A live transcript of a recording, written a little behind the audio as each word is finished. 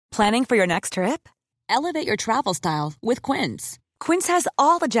Planning for your next trip? Elevate your travel style with Quince. Quince has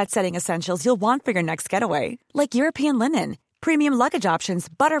all the jet-setting essentials you'll want for your next getaway, like European linen, premium luggage options,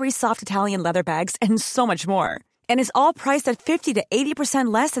 buttery soft Italian leather bags, and so much more. And is all priced at 50 to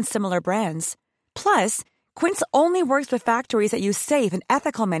 80% less than similar brands. Plus, Quince only works with factories that use safe and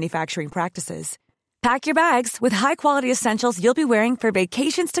ethical manufacturing practices. Pack your bags with high-quality essentials you'll be wearing for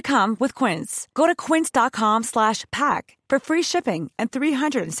vacations to come with Quince. Go to quince.com/pack for free shipping and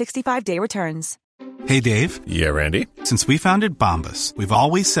 365-day returns. Hey, Dave. Yeah, Randy. Since we founded Bombas, we've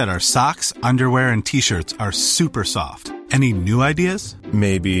always said our socks, underwear, and T-shirts are super soft. Any new ideas?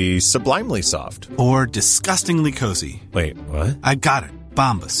 Maybe sublimely soft. Or disgustingly cozy. Wait, what? I got it.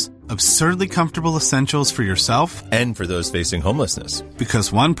 Bombas. Absurdly comfortable essentials for yourself and for those facing homelessness.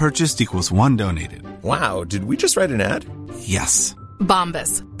 Because one purchased equals one donated. Wow, did we just write an ad? Yes.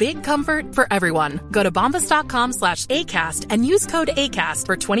 Bombas. Big comfort for everyone. Go to bombas.com/ACAST and use code ACAST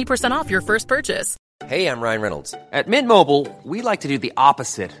for 20% off your first purchase. Hey, I'm Ryan Reynolds. At Mint Mobile, we like to do the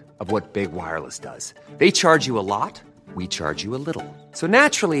opposite of what Big Wireless does. They charge you a lot. We charge you a little. So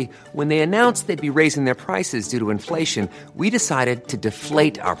naturally, when they announced they'd be raising their prices due to inflation, we decided to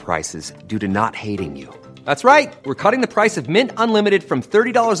deflate our prices due to not hating you. That's right. We're cutting the price of Mint Unlimited from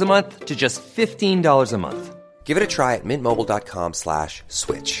 $30 a month to just $15 a month. Give it a try at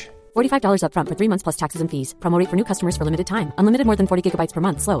mintmobile.com/switch. $45 up front for 3 months plus taxes and fees. Promo rate for new customers for limited time. Unlimited more than 40 gigabytes per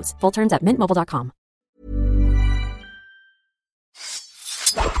month. Slows full terms at mintmobile.com.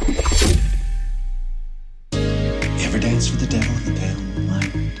 Ever dance with the devil in the pale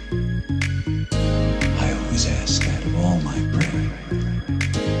moonlight? I always ask out of all my prayer.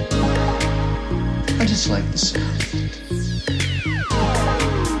 I just like the sound.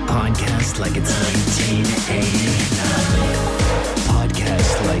 Podcast like it's 1989.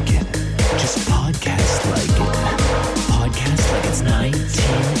 Podcast like it. Just podcast like it. Podcast like it's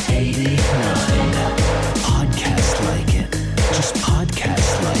 1989. Podcast like it. Just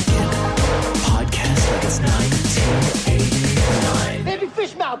podcast like it. Podcast like it's 1989. Baby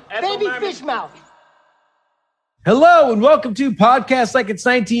fish mouth. Baby fish mouth. Hello and welcome to Podcast Like It's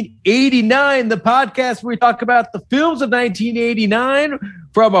 1989, the podcast where we talk about the films of 1989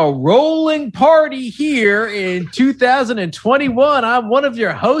 from a rolling party here in 2021. I'm one of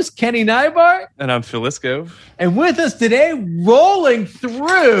your hosts, Kenny Neibart. And I'm Phil Iskov. And with us today, rolling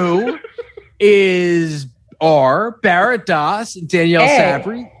through, is our Barrett Doss and Danielle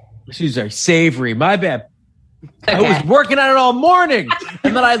Savory. Excuse me, Savory, my bad. Okay. I was working on it all morning,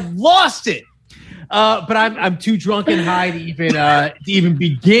 and then I lost it. But I'm too drunk and high to even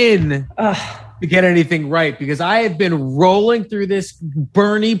begin to get anything right, because I have been rolling through this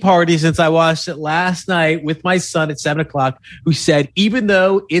Bernie party since I watched it last night with my son at 7:00, who said, even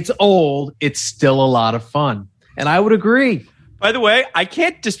though it's old, it's still a lot of fun. And I would agree. By the way, I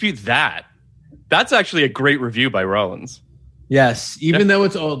can't dispute that. That's actually a great review by Rollins. Yes. Even though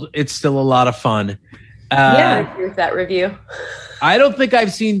it's old, it's still a lot of fun. I agree with that review. I don't think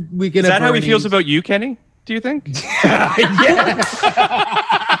I've seen Weekend at Bernie's. Is that how he feels about you, Kenny? Do you think? Yeah.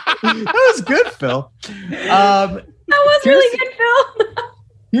 That was good, Phil. That was really good, Phil.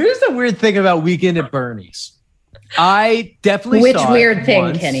 Here's the weird thing about Weekend at Bernie's. I definitely saw weird thing,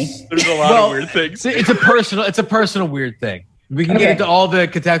 once. Kenny? There's a lot of weird things. It's a personal weird thing. We can get into all the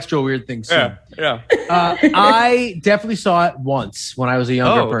contextual weird things soon. Yeah. I definitely saw it once when I was a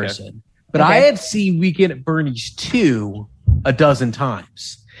younger person. But I have seen Weekend at Bernie's 2 a dozen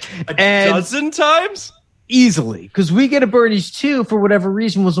times. A dozen times? Easily. Because Weekend at Bernie's 2, for whatever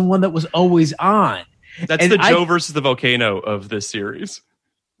reason, was the one that was always on. That's the Joe versus the volcano of this series.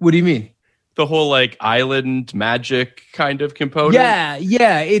 What do you mean? The whole island magic kind of component. Yeah.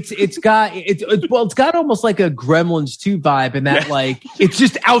 It's got almost like a Gremlins 2 vibe, in that it's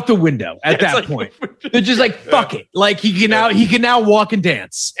just out the window at that point. They're just fuck it. He can now walk and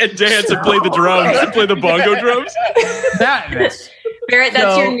dance and play the drums and play the bongo drums. Barrett,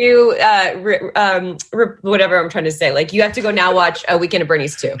 that's your new whatever I'm trying to say. You have to go now watch Weekend at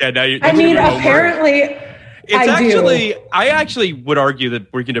Bernie's 2. Yeah, now apparently. I actually would argue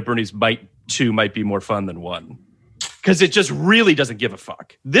that Weekend at Bernie's 2 might be more fun than 1. Because it just really doesn't give a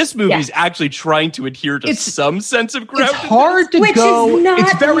fuck. This movie is actually trying to adhere to some sense of groundedness. It's hard to go.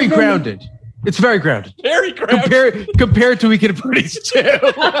 It's very grounded. It's very grounded. Very grounded. Compared to Weekend at Bernie's 2.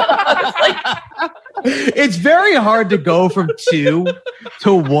 It's very hard to go from 2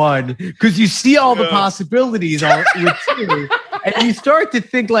 to 1, because you see all the possibilities with 2. And you start to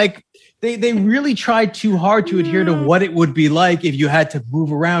think they really tried too hard to adhere to what it would be like if you had to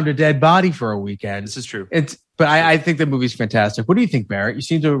move around a dead body for a weekend. This is true. But I think the movie's fantastic. What do you think, Barrett? You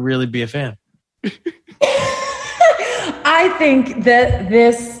seem to really be a fan. I I think that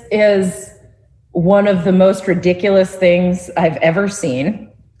this is one of the most ridiculous things I've ever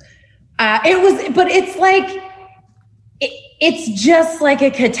seen. It's like, it's just like a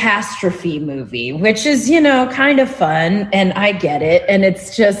catastrophe movie, which is, kind of fun, and I get it. And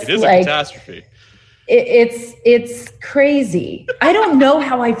it's just it is like a catastrophe. It's crazy. I don't know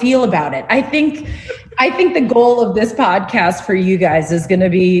how I feel about it. I think the goal of this podcast for you guys is going to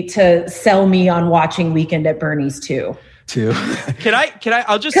be to sell me on watching Weekend at Bernie's too. Can I?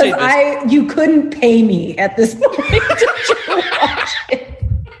 I'll just say this. You couldn't pay me at this point to watch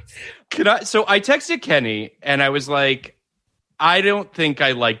it. So I texted Kenny and I was like, I don't think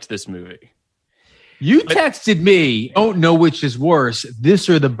I liked this movie. You texted me, don't know which is worse, this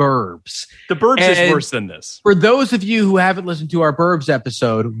or The Burbs. The Burbs is worse than this. For those of you who haven't listened to our Burbs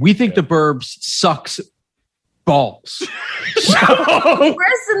episode, we think The Burbs sucks balls. Worse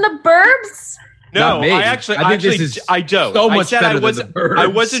than The Burbs? No, I think this is I don't. So much better than The Burbs. I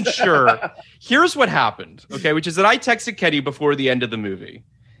wasn't sure. Here's what happened, okay, which is that I texted Kenny before the end of the movie.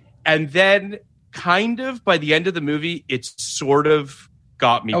 And then kind of by the end of the movie, it sort of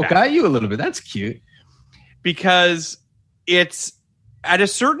got me back. Got you a little bit. That's cute. Because it's at a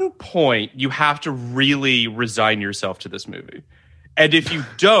certain point, you have to really resign yourself to this movie. And if you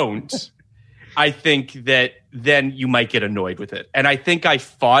don't, I think that then you might get annoyed with it. And I think I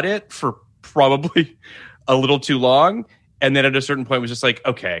fought it for probably a little too long. And then at a certain point was just like,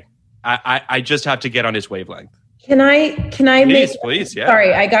 okay, I just have to get on his wavelength. Can I Please, yeah.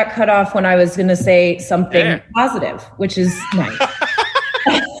 Sorry, I got cut off when I was going to say something positive, which is nice.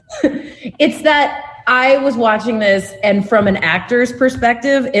 It's that I was watching this, and from an actor's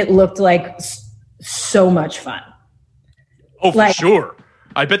perspective, it looked like so much fun. Oh, for sure.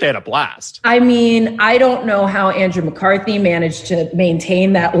 I bet they had a blast. I mean, I don't know how Andrew McCarthy managed to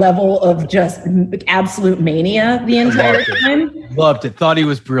maintain that level of just absolute mania the entire time. Loved it. Thought he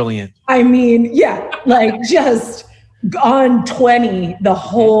was brilliant. I mean, just on 20 the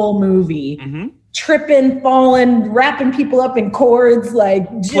whole movie. Mm-hmm. Tripping, falling, wrapping people up in cords,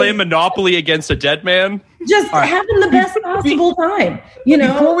 playing Monopoly against a dead man. Just having the best possible time.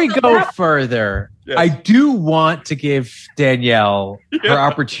 Before we go further, I do want to give Danielle her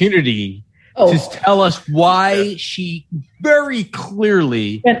opportunity to tell us why she very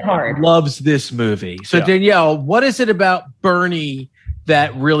clearly loves this movie. So Danielle, what is it about Bernie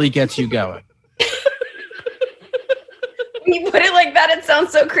that really gets you going? When you put it like that, it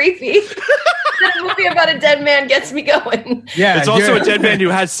sounds so creepy. That movie about a dead man gets me going. Yeah, it's also a dead man who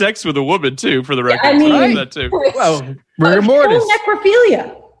has sex with a woman too. For the record, I mean, that too. Well, rigor mortis,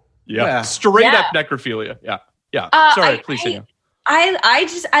 necrophilia. Yeah, straight up necrophilia. Yeah. Sorry, please.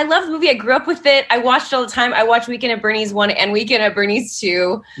 I love the movie. I grew up with it. I watched all the time. I watched Weekend at Bernie's 1 and Weekend at Bernie's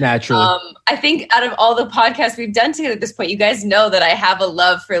 2. Naturally. I think out of all the podcasts we've done together at this point, you guys know that I have a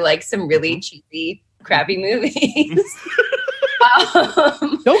love for some really cheesy, crappy movies.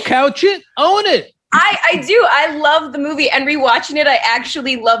 Don't couch it. Own it. I do. I love the movie, and rewatching it, I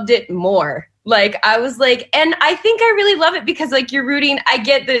actually loved it more. I was and I think I really love it because you're rooting. I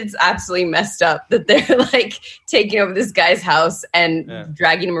get that it's absolutely messed up that they're taking over this guy's house and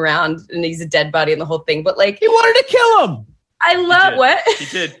dragging him around, and he's a dead body and the whole thing. But he wanted to kill him. I love what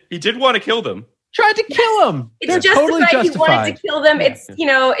he did want to kill them. Tried to kill him. It's justified. Totally justified. He wanted to kill them. It's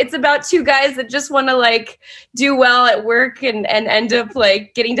it's about two guys that just want to do well at work and end up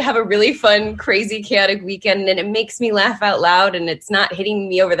getting to have a really fun, crazy, chaotic weekend. And it makes me laugh out loud. And it's not hitting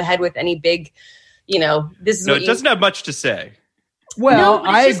me over the head with any big, this is. No, it doesn't have much to say. Well,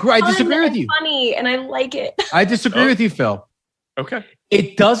 I agree. I disagree with you. Funny, and I like it. I disagree with you, Phil. Okay.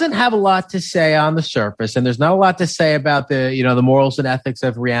 It doesn't have a lot to say on the surface, and there's not a lot to say about the morals and ethics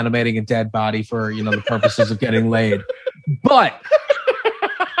of reanimating a dead body for, the purposes of getting laid. But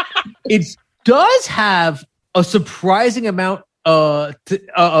it does have a surprising amount of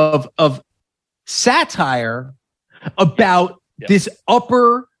satire about this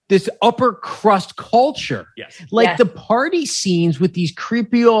upper crust culture. Yes. The party scenes with these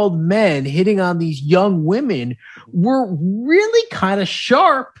creepy old men hitting on these young women were really kind of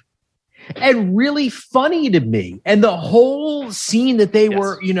sharp and really funny to me. And the whole scene that they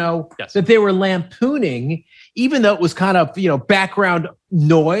were, that they were lampooning, even though it was kind of, background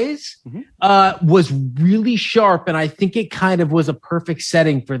noise, was really sharp. And I think it kind of was a perfect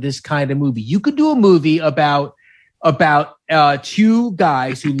setting for this kind of movie. You could do a movie about two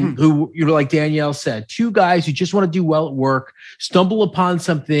guys who like Danielle said, two guys who just want to do well at work, stumble upon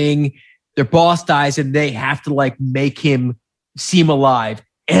something, their boss dies, and they have to make him seem alive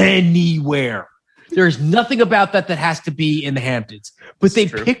anywhere. There's nothing about that has to be in the Hamptons, but they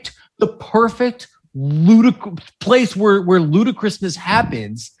picked the perfect place where ludicrousness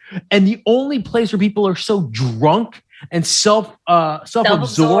happens, and the only place where people are so drunk and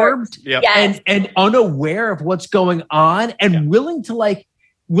self-absorbed and unaware of what's going on, and willing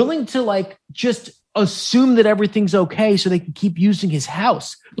to just assume that everything's okay so they can keep using his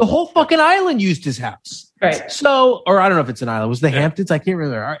house. The whole fucking island used his house. Right. So, or I don't know if it's an island. Was the Hamptons? I can't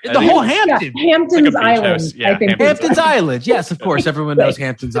remember. The whole Hampton. Yeah, Hamptons Island. Yeah, I think Hamptons Island. Yes, of course. Everyone knows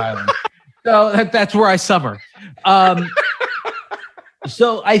Hamptons Island. So that's where I summer.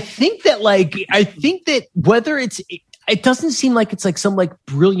 So I think that whether it doesn't seem like it's like some like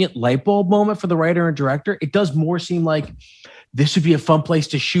brilliant light bulb moment for the writer and director. It does more seem like this would be a fun place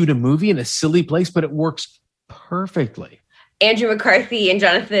to shoot a movie in a silly place, but it works perfectly. Andrew McCarthy and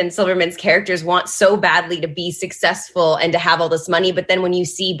Jonathan Silverman's characters want so badly to be successful and to have all this money. But then when you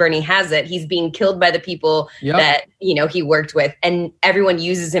see Bernie Hazard, he's being killed by the people that, he worked with, and everyone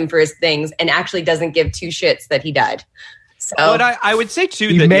uses him for his things and actually doesn't give two shits that he died. So but I would say too,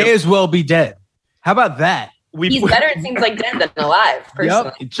 he that may as well be dead. How about that? He's better, it seems like, dead than alive,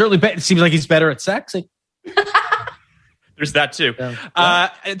 personally. Yep. It certainly it seems like he's better at sexing. There's that too.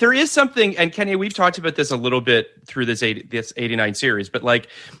 There is something, and Kenya, we've talked about this a little bit through this 89 series, but like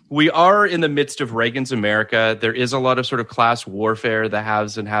we are in the midst of Reagan's America. There is a lot of sort of class warfare, the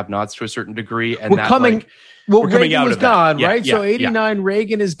haves and have-nots to a certain degree. And Reagan was gone, right? Yeah, so 89,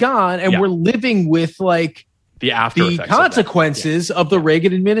 Reagan is gone, and we're living with like the after consequences of the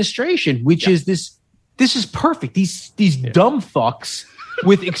Reagan administration, which is this is perfect. These dumb fucks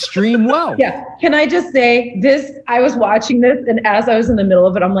with extreme wealth. Yeah. Can I just say this? I was watching this, and as I was in the middle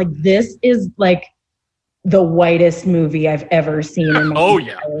of it, I'm like, this is like the whitest movie I've ever seen in my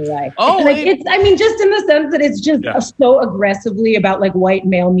entire life. It's just in the sense that it's just so aggressively about like white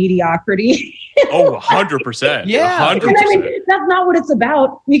male mediocrity. 100%. Yeah. 100%. And I mean, that's not what it's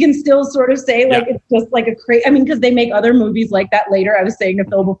about. We can still sort of say like it's just like a crazy, because they make other movies like that later. I was saying to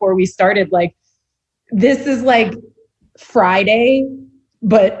Phil before we started, like, this is like Friday,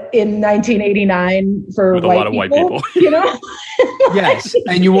 but in 1989 for with a lot of white people, Yes,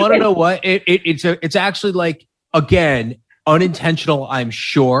 and you want to know what? It's actually like, again, unintentional, I'm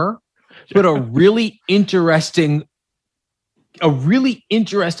sure, but a really interesting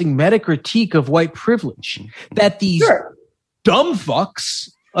meta critique of white privilege that these dumb fucks,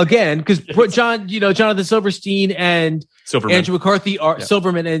 again, because Jonathan Silverstein and Andrew McCarthy are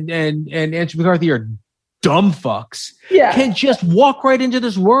Silverman and Andrew McCarthy are dumb fucks, can just walk right into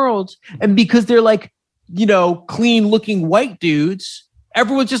this world, and because they're like, clean looking white dudes,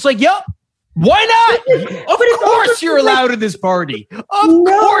 everyone's just like, yep, why not? Of course you're allowed in this party. Of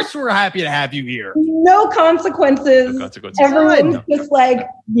course we're happy to have you here. No consequences. Everyone's just like,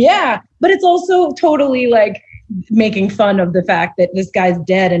 but it's also totally like making fun of the fact that this guy's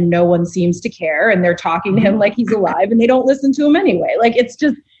dead and no one seems to care, and they're talking to him like he's alive, and they don't listen to him anyway. Like it's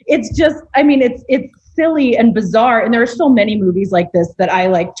silly and bizarre, and there are so many movies like this that I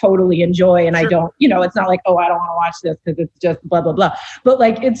like totally enjoy, and I don't, it's not like, I don't want to watch this because it's just blah blah blah, but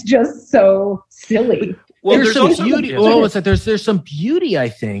like it's just so silly. Well, there's some beauty. There's some beauty, I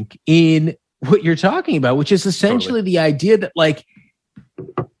think, in what you're talking about, which is essentially the idea that like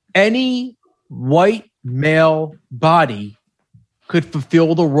any white male body could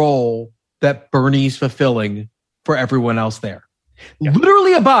fulfill the role that Bernie's fulfilling for everyone else there.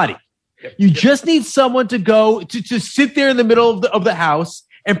 Literally a body. You just need someone to go to sit there in the middle of the house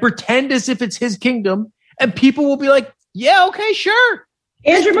and pretend as if it's his kingdom, and people will be like, yeah, okay, sure.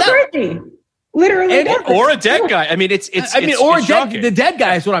 Andrew McCarthy. Literally. Or a dead guy. I mean, the dead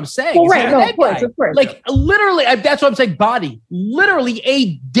guy is what I'm saying. Well, right. No, of course. Like literally, that's what I'm saying. Body. Literally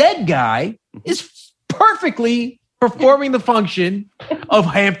a dead guy is perfectly performing the function of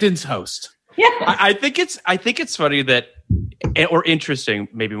Hampton's host. Yeah. I think it's funny that, or interesting,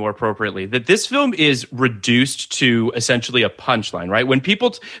 maybe more appropriately, that this film is reduced to essentially a punchline, right? When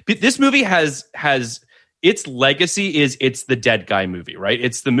people, this movie has its legacy is it's the dead guy movie, right?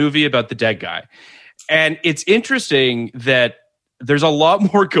 It's the movie about the dead guy. And it's interesting that there's a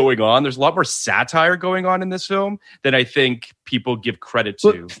lot more going on. There's a lot more satire going on in this film than I think people give credit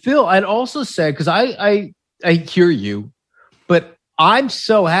to. But Phil, I'd also say, because I hear you, but I'm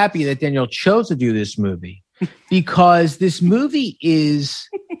so happy that Daniel chose to do this movie, because this movie,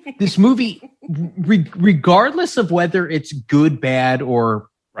 regardless of whether it's good, bad, or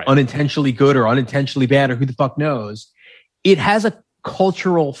unintentionally good or unintentionally bad, or who the fuck knows, it has a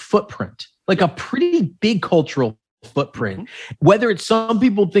cultural footprint, like a pretty big cultural footprint. Whether it's, some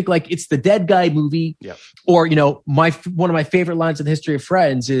people think like it's the dead guy movie, or one of my favorite lines in the history of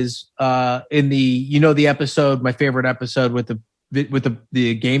Friends is in the episode, my favorite episode with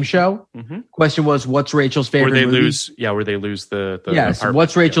the game show. Question was, what's Rachel's favorite movie? Where they lose the yes.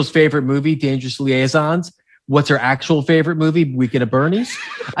 What's Rachel's favorite movie? Dangerous Liaisons. What's her actual favorite movie? Weekend at Bernie's.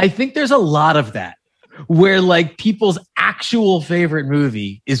 I think there's a lot of that where like people's actual favorite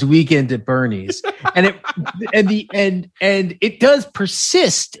movie is Weekend at Bernie's, and it does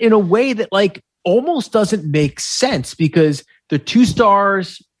persist in a way that like almost doesn't make sense because the 2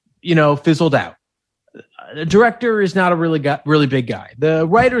 stars, fizzled out. The director is not a really big guy. The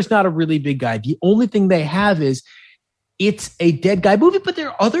writer is not a really big guy. The only thing they have is it's a dead guy movie, but there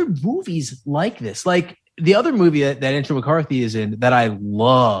are other movies like this. Like the other movie that Andrew McCarthy is in that I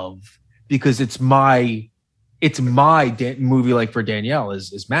love because it's my movie like for Danielle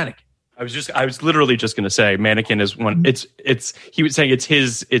is Mannequin. I was literally just going to say Mannequin is one. He was saying it's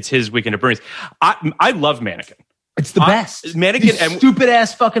his Weekend at Bernie's. I love Mannequin. It's the best. Mannequin and stupid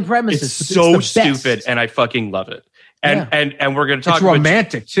ass fucking premises. It's so stupid, and I fucking love it. And we're going to talk. It's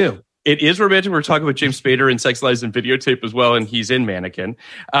romantic too. It is romantic. We're talking about James Spader in Sex, Lies, and Videotape as well, and he's in Mannequin.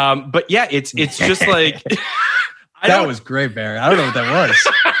 But yeah, it's just like that was great, Barry. I don't know what that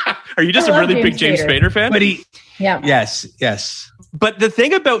was. Are you just a really big James Spader fan? But yes. But the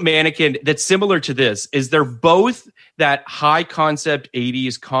thing about Mannequin that's similar to this is they're both that high concept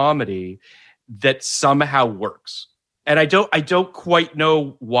 80s comedy that somehow works. And I don't quite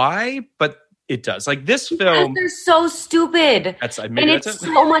know why, but it does. Like this film, they're so stupid. It's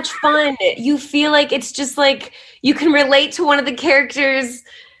so much fun. You feel like it's just like you can relate to one of the characters,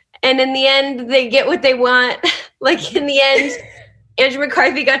 and in the end, they get what they want. Like in the end, Andrew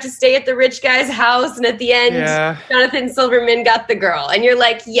McCarthy got to stay at the rich guy's house, and at the end, Jonathan Silverman got the girl, and you're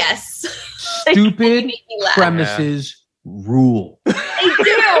like, yes. Stupid premises rule. They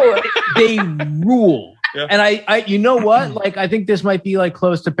do. They rule. Yeah. And I you know what? Like, I think this might be like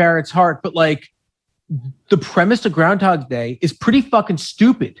close to Barrett's heart, but like the premise of Groundhog Day is pretty fucking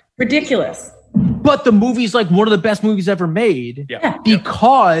stupid. Ridiculous. But the movie's like one of the best movies ever made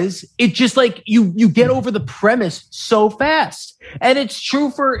because it just like you get over the premise so fast. And it's true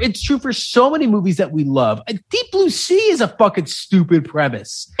for so many movies that we love. Deep Blue Sea is a fucking stupid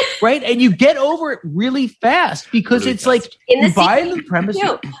premise, right? And you get over it really fast because it's like you buy the premise.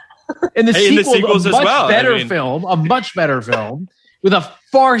 In the sequels as well. A much better film with a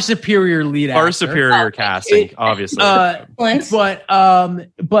far superior lead actor. Far superior casting, obviously. But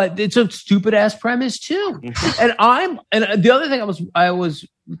it's a stupid ass premise too. And the other thing I was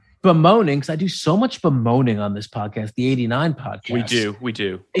bemoaning, because I do so much bemoaning on this podcast, the 89 podcast. We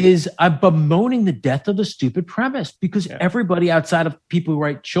do. Is I'm bemoaning the death of the stupid premise because everybody outside of people who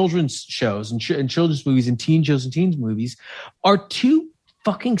write children's shows and children's movies and teen shows and teens movies are too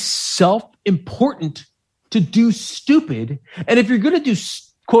fucking self-important to do stupid. And if you're going to do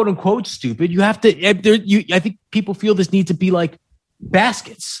quote unquote stupid, you have to, I think people feel this need to be like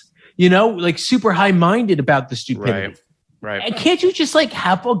baskets, like super high-minded about the stupidity. Right. And can't you just like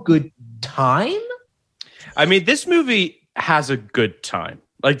have a good time? I mean, this movie has a good time.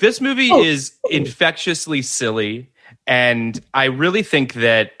 Like this movie is infectiously silly. And I really think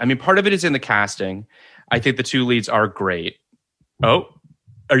that, part of it is in the casting. I think the 2 leads are great. Oh,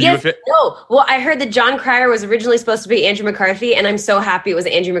 No. Well, I heard that John Cryer was originally supposed to be Andrew McCarthy, and I'm so happy it was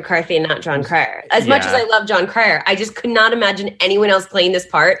Andrew McCarthy and not John Cryer. As much as I love John Cryer, I just could not imagine anyone else playing this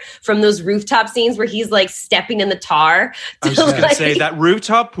part from those rooftop scenes where he's like stepping in the tar. I was just going to say that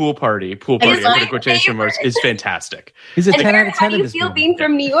rooftop pool party, in quotation marks, is fantastic. He's a 10 out of 10. How do you feel being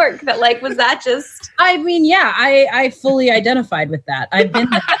from New York? That was that just? I fully identified with that. I've been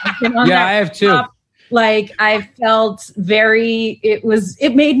on that. I have too. Like I felt that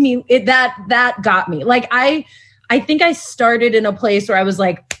got me. Like I think I started in a place where I was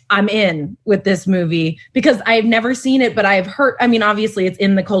like, I'm in with this movie because I've never seen it, but I've heard, obviously it's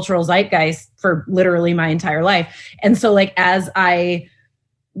in the cultural zeitgeist for literally my entire life. And so like, as I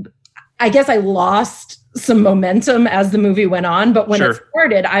guess I lost some momentum as the movie went on, but when it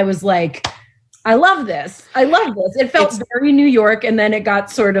started, I was like, I love this. It felt very New York. And then it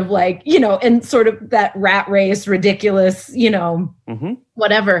got sort of like, and sort of that rat race, ridiculous,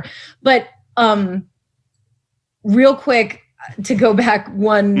 whatever. But real quick, to go back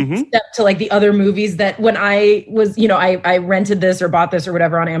one step to like the other movies that when I was, I rented this or bought this or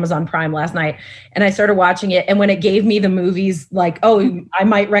whatever on Amazon Prime last night and I started watching it. And when it gave me the movies, like, I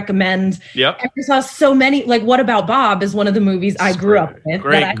might recommend. Yep. I saw so many, like What About Bob is one of the movies I grew up with.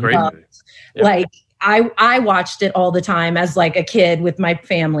 Great. Yep. Like I watched it all the time as like a kid with my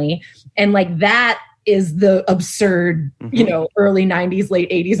family. And like that is the absurd, early 90s, late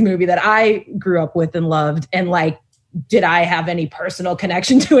 80s movie that I grew up with and loved. And like did I have any personal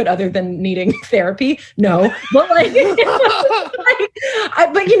connection to it other than needing therapy? No, but like,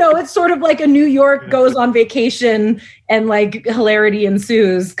 but you know, it's sort of like a New York goes on vacation and like hilarity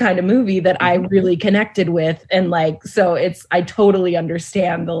ensues kind of movie that I really connected with. And like, so I totally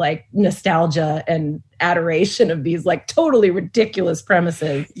understand the like nostalgia and adoration of these like totally ridiculous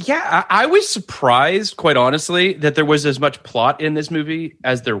premises. Yeah, I was surprised, quite honestly, that there was as much plot in this movie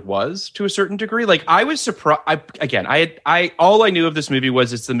as there was to a certain degree. Like, I was surprised. All I knew of this movie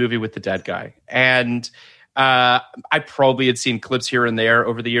was it's the movie with the dead guy, and I probably had seen clips here and there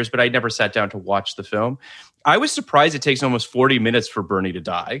over the years, but I never sat down to watch the film. I was surprised it takes almost 40 minutes for Bernie to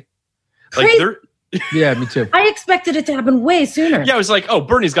die. Like, yeah, me too. I expected it to happen way sooner. Yeah, I was like, oh,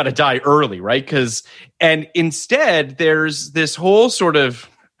 Bernie's got to die early, right? And instead, there's this whole sort of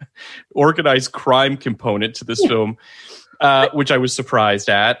organized crime component to this film, which I was surprised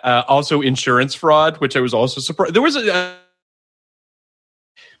at. Also, insurance fraud, which I was also surprised. There was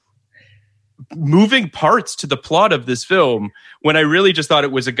moving parts to the plot of this film when I really just thought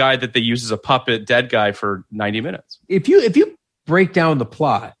it was a guy that they use as a puppet dead guy for 90 minutes. If you break down the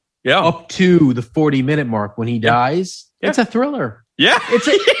plot, up to the 40-minute mark when he dies, it's a thriller. Yeah, it's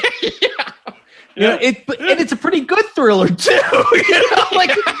a you know, and it's a pretty good thriller too. You know,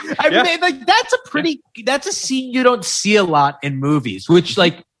 like I mean, like that's a scene you don't see a lot in movies, which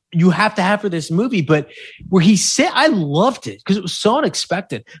like you have to have for this movie. But where I loved it because it was so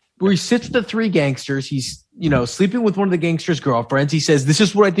unexpected. Where he sits with the three gangsters, he's sleeping with one of the gangsters' girlfriends. He says, "This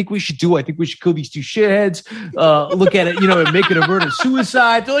is what I think we should do. I think we should kill these two shitheads. Look at it, and make it a murder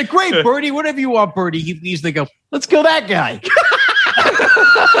suicide." They're like, "Great, Bertie, whatever you want, Bertie." He leaves. They go, "Let's kill that guy."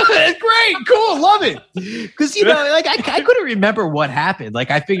 Great, cool, love it. Because like I couldn't remember what happened.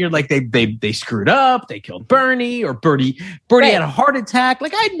 Like I figured like they screwed up, they killed Bernie, or Bertie had a heart attack.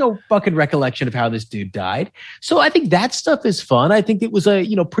 Like I had no fucking recollection of how this dude died. So I think that stuff is fun. I think it was a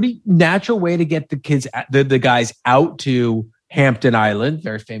pretty natural way to get the kids, the guys out to Hampton Island,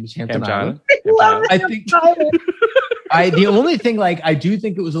 very famous Hampton Island. I think the only thing like I do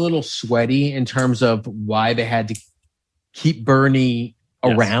think it was a little sweaty in terms of why they had to keep Bernie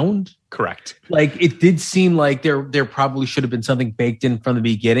around. Correct. Like it did seem like there probably should have been something baked in from the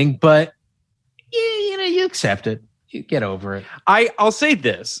beginning, but you accept it. You get over it. I'll say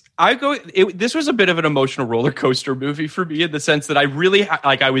this. This was a bit of an emotional roller coaster movie for me in the sense that I really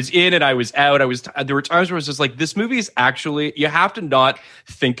I was in and I was out. There were times where I was just like, this movie is actually, you have to not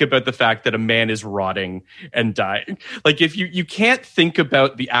think about the fact that a man is rotting and dying. Like if you can't think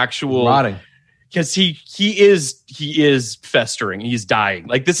about the actual rotting. Because he is festering. He's dying.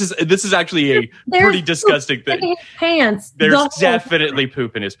 Like this is actually a pretty disgusting thing. In his pants. There's definitely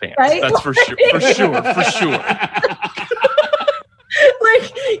poop in his pants. Right? That's for sure.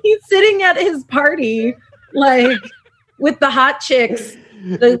 Like he's sitting at his party, like with the hot chicks,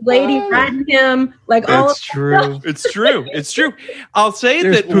 the lady riding him, like all. That's true. It's true. I'll say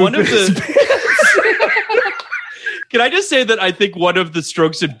that one of the. Can I just say that I think one of the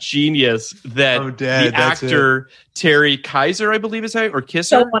strokes of genius that the actor Terry Kaiser, I believe is how, or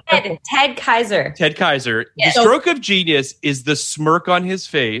Kisser? Ted Kaiser. Ted Kaiser. Yeah. The stroke of genius is the smirk on his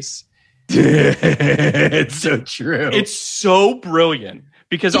face. It's so true. It's so brilliant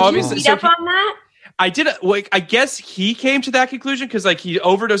because did obviously. You read up on that? I did. Like, I guess he came to that conclusion because like he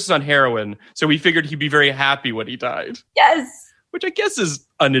overdoses on heroin, so he figured he'd be very happy when he died. Yes. Which I guess is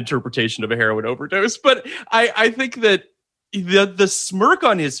an interpretation of a heroin overdose. But I think that the smirk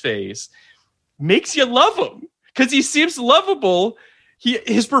on his face makes you love him because he seems lovable.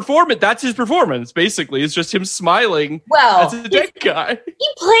 His performance, that's his performance, basically. It's just him smiling as a dead guy. He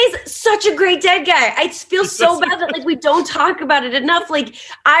plays such a great dead guy. I feel so bad that like we don't talk about it enough. Like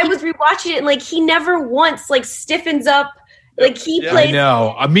I was rewatching it and like he never once like stiffens up. Like he plays. I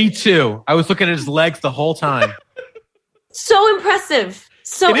know. Me too. I was looking at his legs the whole time. So impressive.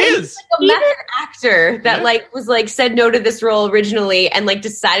 So it is like a method actor that like was like said no to this role originally and like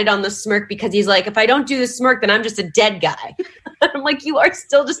decided on the smirk because he's like, if I don't do the smirk, then I'm just a dead guy. I'm like, you are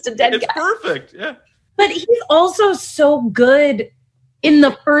still just a dead guy. It's perfect. Yeah. But he's also so good in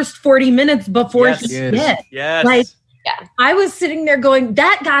the first 40 minutes before he's dead. Yes. Like I was sitting there going,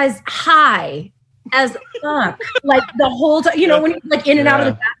 that guy's high as fuck. Like the whole time, when he's like in and out of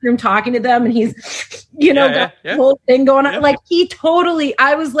the bathroom talking to them and he's, got the whole thing going on. Like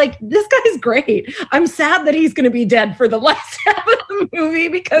I was like, this guy's great. I'm sad that he's going to be dead for the last half of the movie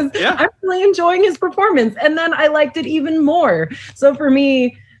because I'm really enjoying his performance. And then I liked it even more. So for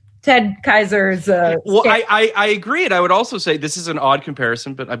me, Ted Kaiser's. I agree. And I would also say this is an odd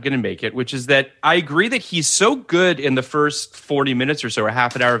comparison, but I'm going to make it, which is that I agree that he's so good in the first 40 minutes or so, or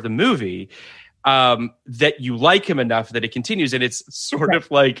half an hour of the movie. that you like him enough that it continues. And it's sort of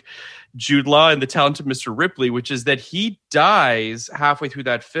like Jude Law and The Talented Mr. Ripley, which is that he dies halfway through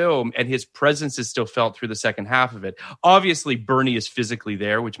that film and his presence is still felt through the second half of it. Obviously, Bernie is physically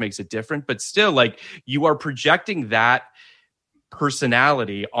there, which makes it different, but still, like, you are projecting that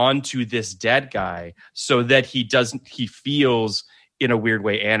personality onto this dead guy so that he feels in a weird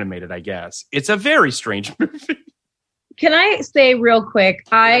way animated, I guess. It's a very strange movie. Can I say real quick,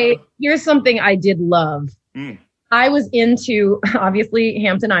 here's something I did love. I was into, obviously,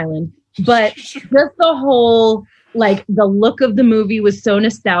 Hampton Island, but just the whole, like, the look of the movie was so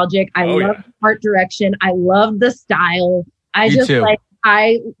nostalgic. I loved the art direction. I loved the style.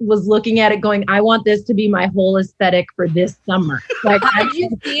 I was looking at it going, I want this to be my whole aesthetic for this summer. Like, how did you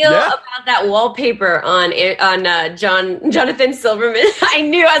feel about that wallpaper on Jonathan Silverman? I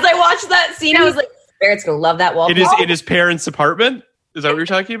knew as I watched that scene, I was like, Barrett's going to love that wallpaper. It is in his parents' apartment? Is that what you're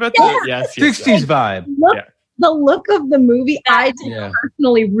talking about? Yeah. Yes. 60s vibe. The look of the movie, I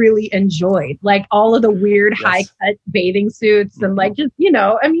personally really enjoyed. Like, all of the weird high-cut bathing suits and, like, just, you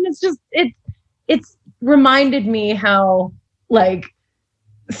know, I mean, it's reminded me how, like,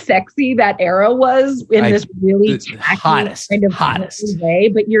 sexy that era was in this really hottest way,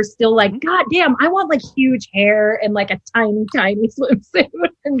 but you're still like, God damn, I want like huge hair and like a tiny swimsuit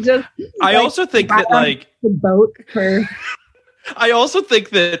and just. I also think that like the boat for. I also think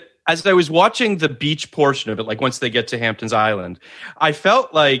that as I was watching the beach portion of it, like once they get to Hampton's Island, I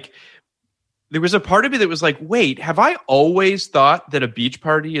felt like there was a part of me that was like, wait, have I always thought that a beach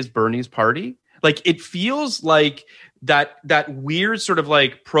party is Bernie's party? Like, it feels like that weird sort of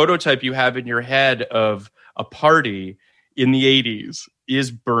like prototype you have in your head of a party in the 80s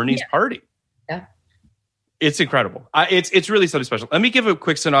is Bernie's party. Yeah. It's incredible. It's really something special. Let me give a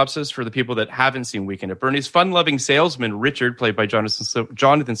quick synopsis for the people that haven't seen Weekend at Bernie's. Fun-loving salesman Richard, played by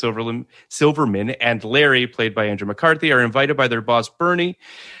Jonathan Silverman, and Larry, played by Andrew McCarthy, are invited by their boss Bernie,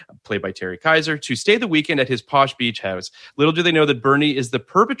 played by Terry Kaiser, to stay the weekend at his posh beach house. Little do they know that Bernie is the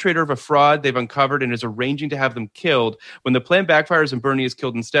perpetrator of a fraud they've uncovered and is arranging to have them killed. When the plan backfires and Bernie is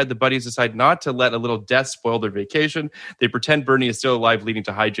killed instead, the buddies decide not to let a little death spoil their vacation. They pretend Bernie is still alive, leading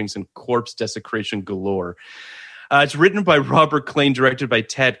to hijinks and corpse desecration galore. It's written by Robert Klein, directed by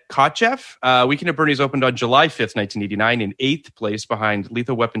Ted Kotcheff. Weekend at Bernie's opened on July 5th, 1989, in 8th place behind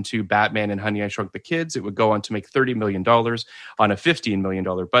Lethal Weapon 2, Batman, and Honey, I Shrunk the Kids. It would go on to make $30 million on a $15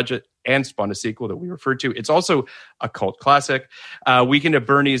 million budget and spawn a sequel that we referred to. It's also a cult classic. Weekend at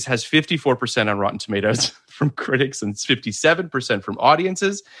Bernie's has 54% on Rotten Tomatoes from critics and 57% from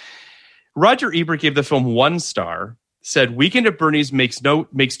audiences. Roger Ebert gave the film 1 star. Said, Weekend at Bernie's makes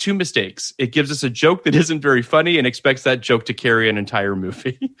 2 mistakes. It gives us a joke that isn't very funny and expects that joke to carry an entire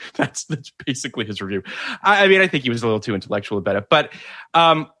movie. That's basically his review. I mean, I think he was a little too intellectual about it, but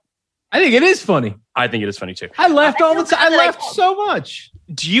I think it is funny. I think it is funny too. I laughed all the time. I laughed so much.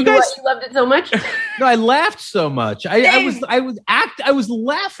 Do you guys? You loved it so much? No, I laughed so much. I was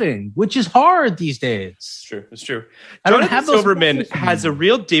laughing, which is hard these days. It's true. Jonathan Silverman has a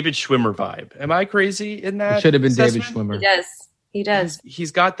real David Schwimmer vibe. Am I crazy in that? It should have been assessment? David Schwimmer. He does.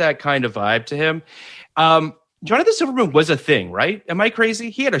 He's got that kind of vibe to him. Jonathan Silverman was a thing, right? Am I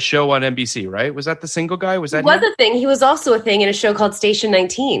crazy? He had a show on NBC, right? Was that the single guy? Was that He was a thing. He was also a thing in a show called Station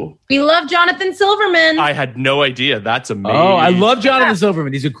 19. We love Jonathan Silverman. I had no idea. That's amazing. Oh, I love Jonathan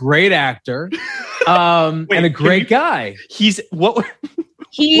Silverman. He's a great actor and a great guy. What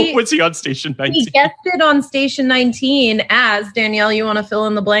was he on Station 19? He guested on Station 19 as, Danielle, you want to fill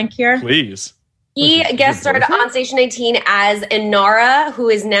in the blank here? Please. He guest starred on Station 19 as Inara, who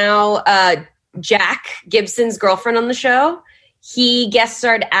is now Jack Gibson's girlfriend on the show. He guest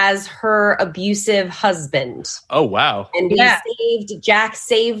starred as her abusive husband. Oh, wow. And Jack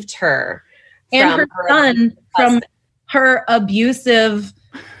saved her. And her son from her abusive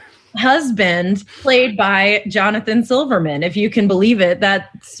husband, played by Jonathan Silverman, if you can believe it. That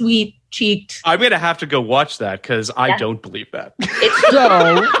sweet-cheeked. I'm going to have to go watch that because I don't believe that.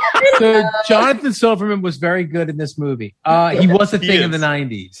 So Jonathan Silverman was very good in this movie. He was a thing in the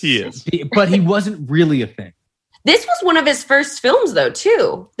 90s. He is. But he wasn't really a thing. This was one of his first films, though,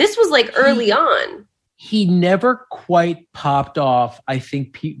 too. This was like early on. He never quite popped off, I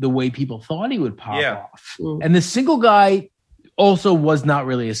think, the way people thought he would pop off. And the single guy also was not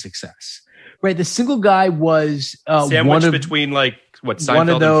really a success. Right? The single guy was sandwiched between like Seinfeld one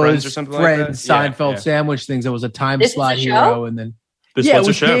of those and Friends or something like that? Seinfeld sandwich things. There was a time slot hero, and then This was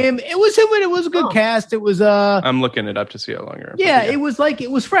a show. Him. It was him, and it was a good cast. It was I'm looking it up to see how long you're. Yeah, it was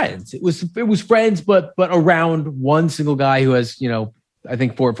Friends. It was Friends, but around one single guy who has, I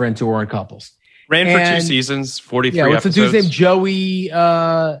think 4 friends who are in couples. Ran for 2 seasons, 43 what's episodes. the dude's name? Joey,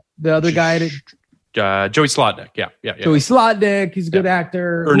 the other guy. Joey Slotnick. Yeah. Joey Slotnick. He's a good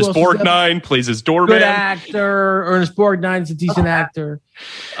actor. Ernest Borgnine plays his doorman. Good actor. Ernest Borgnine's a decent actor.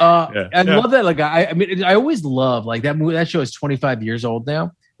 I love that. Like, I mean, I always love like that movie. That show is 25 years old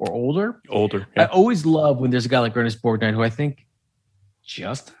now or older. Older. I always love when there's a guy like Ernest Borgnine who I think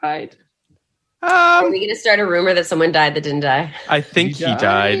just died. Are we going to start a rumor that someone died that didn't die? I think he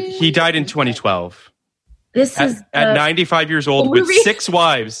died. He died in 2012. This is at 95 years old with 6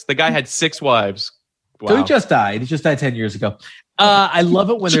 wives. The guy had 6 wives. Wow. So he just died. He just died 10 years ago. I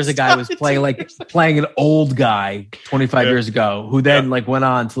love it when there's a guy who's playing an old guy 25 years ago who then went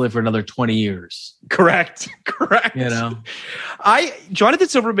on to live for another 20 years. Correct. You know, Jonathan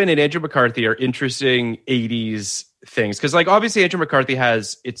Silverman and Andrew McCarthy are interesting 80s things because obviously Andrew McCarthy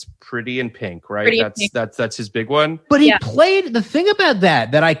has It's Pretty in Pink, right? That's his big one. But he played the thing about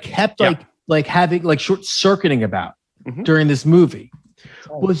that I kept having short circuiting about during this movie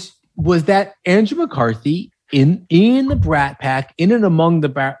was that Andrew McCarthy in the Brat Pack, in and among the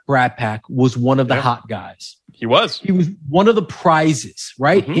Brat Pack, was one of the hot guys. He was one of the prizes,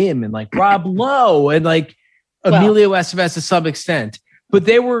 right? Him and Rob Lowe and Emilio Estevez to some extent, but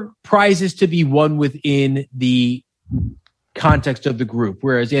they were prizes to be won within the context of the group.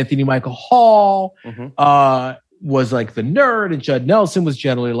 Whereas Anthony Michael Hall was the nerd, and Judd Nelson was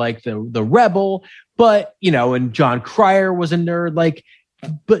generally the rebel. But and John Cryer was a nerd.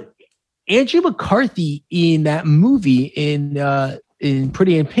 But Andrew McCarthy in that movie in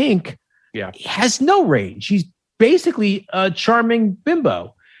Pretty in Pink has no range. He's basically a charming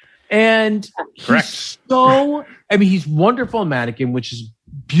bimbo. And he's he's wonderful in Mannequin, which is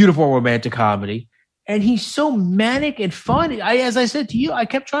beautiful romantic comedy. And he's so manic and fun. As I said to you, I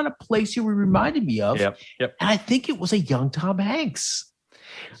kept trying to place who he reminded me of. Yep. And I think it was a young Tom Hanks.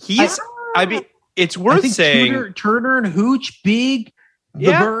 It's worth saying Turner and Hooch, Big,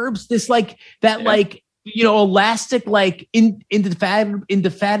 The Burbs, this elastic,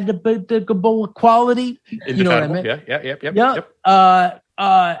 indefatigable quality. You know what I mean?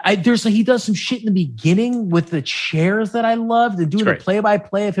 He does some shit in the beginning with the chairs that I loved, and doing the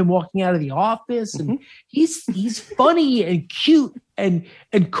play-by-play of him walking out of the office, and he's funny and cute and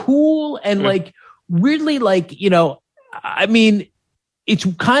cool and weirdly I mean, it's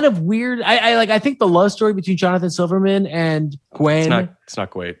kind of weird. I think the love story between Jonathan Silverman and Gwen. It's not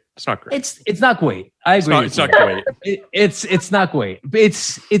great. It's not great. It's not great. I agree. It's not great. It's not great.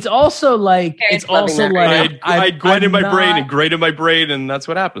 It's also I had Gwen in my brain and great in my brain, and that's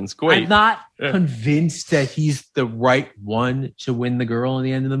what happens. Great. I'm not convinced that he's the right one to win the girl in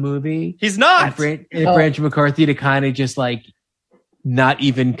the end of the movie. He's not. And for Andrew McCarthy to kind of just not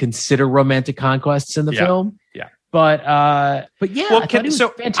even consider romantic conquests in the film. Yeah. But yeah, I thought he was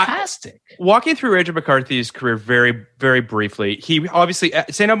fantastic. Walking through Andrew McCarthy's career very, very briefly, he obviously,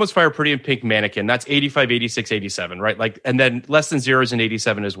 St. Elmo's Fire, Pretty in Pink, Mannequin, that's 85, 86, 87, right? And then Less Than Zero is in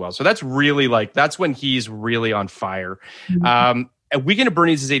 87 as well. So that's really that's when he's really on fire. And Weekend at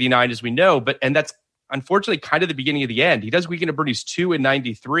Bernie's is 89, as we know, and that's unfortunately kind of the beginning of the end. He does Weekend at Bernie's 2 in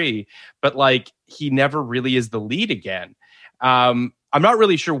 93, but he never really is the lead again. I'm not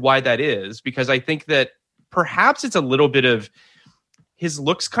really sure why that is, because I think that perhaps it's a little bit of his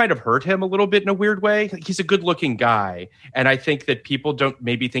looks kind of hurt him a little bit in a weird way. He's a good looking guy. And I think that people don't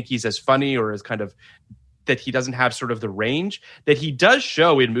maybe think he's as funny or as kind of that he doesn't have sort of the range that he does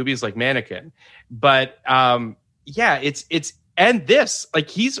show in movies like Mannequin. But it's and this,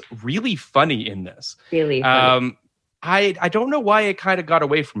 he's really funny in this. Really funny. I don't know why it kind of got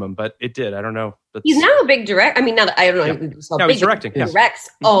away from him, but it did. I don't know. He's now a big director. I mean, now that I don't know, he's directing. He directs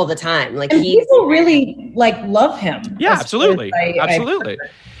all the time. People really love him. Yeah, absolutely, absolutely.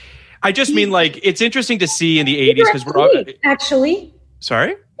 I just mean it's interesting to see in the 80s because we're all actually.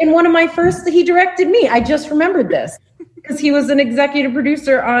 Sorry. In one of my first, he directed me. I just remembered this because he was an executive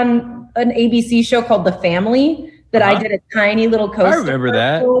producer on an ABC show called The Family that I did a tiny little coaster. I remember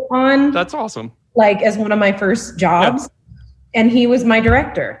that. On. That's awesome. As one of my first jobs, and he was my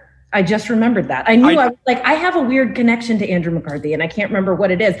director. I just remembered that. I knew I have a weird connection to Andrew McCarthy, and I can't remember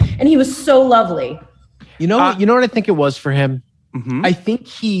what it is. And he was so lovely. You know what I think it was for him. Mm-hmm. I think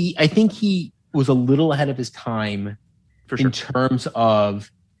he was a little ahead of his time in terms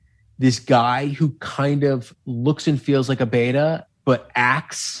of this guy who kind of looks and feels like a beta, but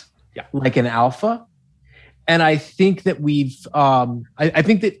acts like an alpha. And I think that I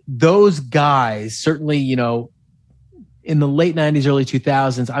think that those guys, certainly, in the late 90s, early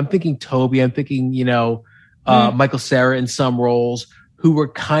 2000s, I'm thinking Toby, I'm thinking, Michael Cera in some roles, who were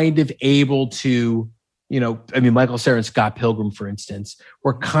kind of able to Michael Cera and Scott Pilgrim, for instance,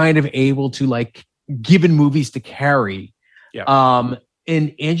 were kind of able to like given movies to carry. Yeah.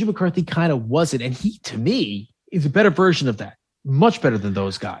 And Andrew McCarthy kind of wasn't. And he, to me, is a better version of that. Much better than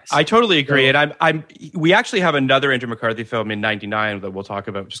those guys. I totally agree. And we actually have another Andrew McCarthy film in 99 that we'll talk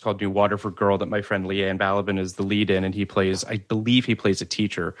about, which is called New Waterford Girl, that my friend Leanne Balaban is the lead in. And I believe he plays a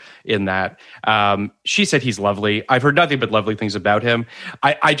teacher in that. She said he's lovely. I've heard nothing but lovely things about him.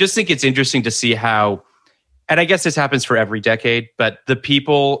 I just think it's interesting to see how, and I guess this happens for every decade, but the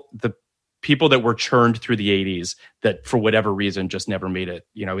people that were churned through the 80s that for whatever reason just never made it,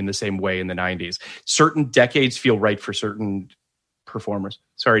 in the same way in the 90s. Certain decades feel right for certain performers.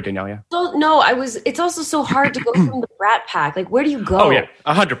 Sorry, Danielle. Yeah. So, no, it's also so hard to go from the Brat Pack. Like, where do you go? Oh yeah,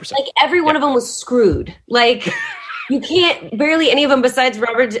 100%. Like every one of them was screwed. Like you can't barely any of them besides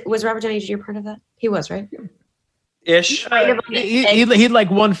Robert. Was Robert Downey Jr. part of that? He was, right? Ish. He'd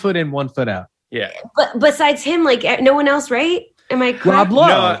like 1 foot in, 1 foot out. Yeah. But besides him, like no one else, right? Am I correct? Rob Lowe.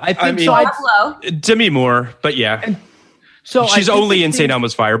 No, I mean, Rob Lowe. Demi Moore, but yeah. So she's only in St.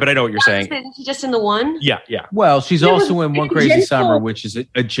 Elmo's Fire, but I know what you're saying. Isn't she just in the one? Yeah. Well, she's also in One Crazy Summer, which is a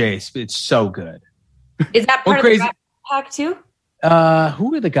Jace. It's so good. Is that part of the Brat Pack too?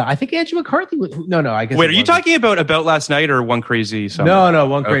 Who are the guys? I think Andrew McCarthy. No. I guess. Wait, are you talking about Last Night or One Crazy Summer? No,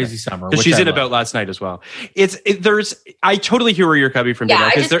 One Crazy Summer. Because she's in About Last Night as well. I totally hear where you're coming from. Yeah,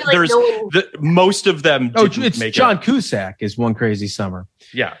 because most of them. It's John Cusack is One Crazy Summer.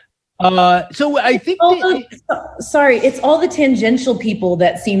 Yeah. So I think it's all the tangential people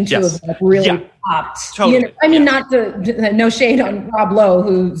that seem to have like really popped. Totally. Not no shade on Rob Lowe,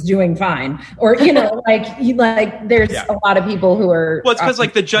 who's doing fine, or there's a lot of people who are. Well, it's because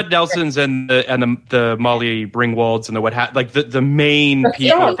like the Judd Nelsons and the Molly Ringwalds and the main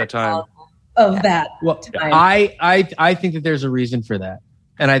people at the time of that. Well, time. I think that there's a reason for that,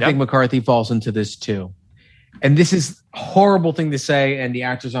 and I think McCarthy falls into this too. And this is a horrible thing to say, and the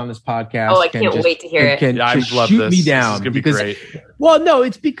actors on this podcast. Oh, I can't wait to hear it. I love shoot this. me down. This is gonna be great. Well, no,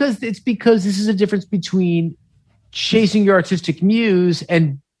 it's because this is a difference between chasing your artistic muse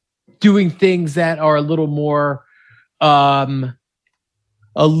and doing things that are a little more. So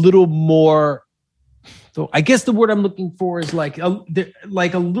I guess the word I'm looking for is like a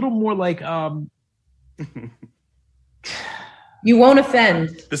little more like. You won't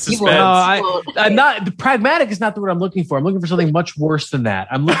offend. The suspense. I'm not. The pragmatic is not the word I'm looking for. I'm looking for something much worse than that.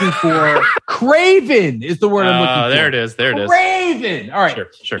 I'm looking for craven is the word I'm looking for. There it is. Craven. All right.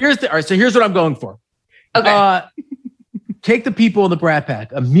 Sure. So here's what I'm going for. Okay. Take the people in the Brat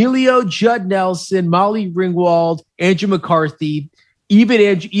Pack: Emilio, Judd Nelson, Molly Ringwald, Andrew McCarthy,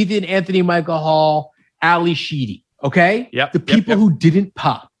 even Anthony Michael Hall, Ali Sheedy. Okay. Yep. The people who didn't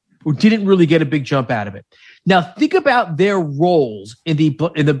pop, who didn't really get a big jump out of it. Now think about their roles in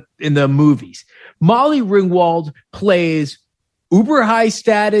the movies. Molly Ringwald plays uber high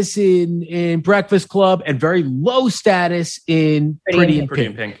status in Breakfast Club and very low status in Pretty in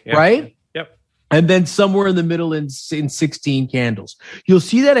Pink. Yep. Right? Yep. And then somewhere in the middle in 16 Candles. You'll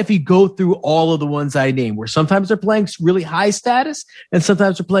see that if you go through all of the ones I named, where sometimes they're playing really high status and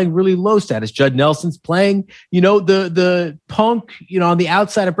sometimes they're playing really low status. Judd Nelson's playing, the punk, on the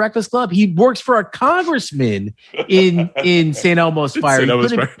outside of Breakfast Club. He works for a congressman in St. Elmo's Fire.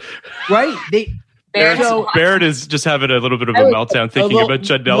 Right? Barrett is just having a little bit of a meltdown thinking about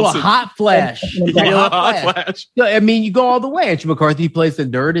Judd Nelson. A hot flash. Hot flash. I mean, you go all the way. Andrew McCarthy plays the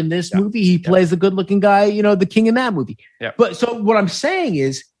nerd in this movie. He plays the good-looking guy, the king in that movie. Yeah. But so what I'm saying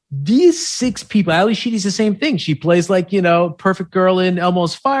is these 6 people, Ali Sheedy's the same thing. She plays perfect girl in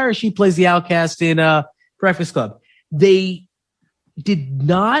Elmo's Fire. She plays the outcast in Breakfast Club. They did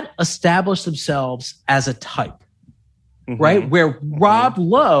not establish themselves as a type. Mm-hmm. Right? Where Rob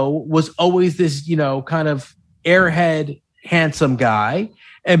Lowe was always this, kind of airhead, handsome guy.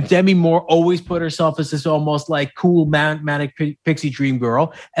 And Demi Moore always put herself as this almost like cool, manic pixie dream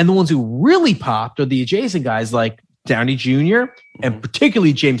girl. And the ones who really popped are the adjacent guys like Downey Jr. and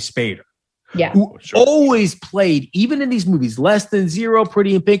particularly James Spader. Yeah. Who always played, even in these movies, Less Than Zero,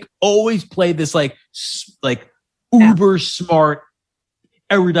 Pretty in Pink, always played this like uber smart,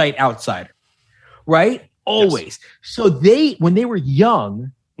 erudite outsider. Right? Always. Yes. So when they were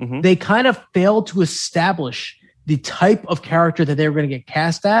young, they kind of failed to establish the type of character that they were going to get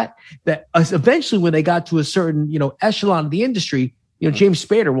cast at. That eventually, when they got to a certain, echelon of the industry, James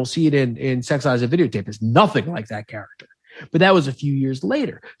Spader, we'll see it in Sex, Lies, and Videotape, is nothing like that character. But that was a few years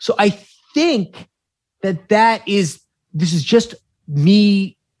later. So I think this is just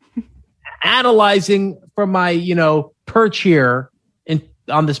me analyzing from my, perch here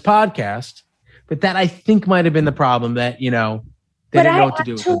on this podcast. But that I think might have been the problem that, They didn't know what to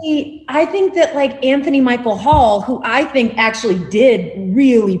do with him. I think that like Anthony Michael Hall, who I think actually did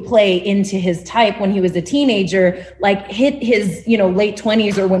really play into his type when he was a teenager, like hit his, late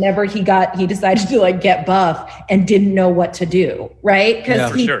 20s or whenever he decided to like get buff and didn't know what to do. Right.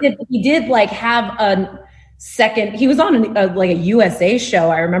 Because he did like have a second, he was on a USA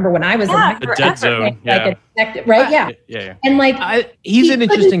show. I remember when I was in the Dead Zone. Like a detective, right? Yeah. And like he's an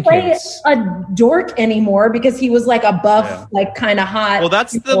interesting case. A dork anymore because he was like a buff, like kind of hot. Well,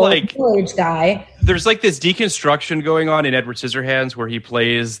 that's the like village guy. There's like this deconstruction going on in Edward Scissorhands where he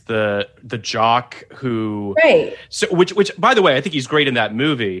plays the jock who, right? So which by the way, I think he's great in that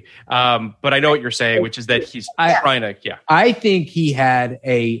movie. But I know what you're saying, which is that he's trying to. I think he had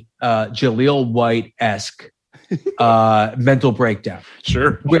a Jaleel White-esque mental breakdown.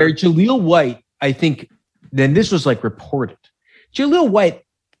 Sure. Where Jaleel White, I think, then this was like reported. Jaleel White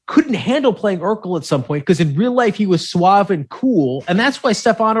couldn't handle playing Urkel at some point because in real life he was suave and cool, and that's why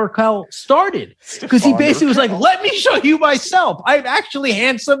Stefan Urkel started. Because he basically was like, "Let me show you myself. I'm actually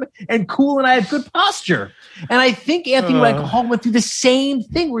handsome and cool, and I have good posture." And I think Anthony Michael Hall went through the same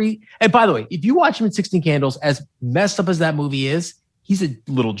thing where he. And by the way, if you watch him in 16 Candles, as messed up as that movie is, he's a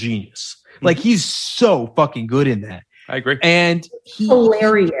little genius. Like he's so fucking good in that. I agree. And he's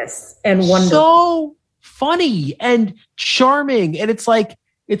hilarious and wonderful. So funny and charming. And it's like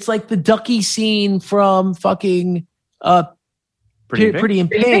the Ducky scene from fucking Pretty in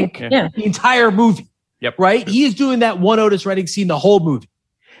Pink. Yeah. The entire movie. Yep. Right? He is doing that one Otis Redding scene the whole movie.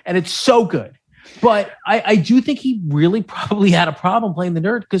 And it's so good. But I do think he really probably had a problem playing the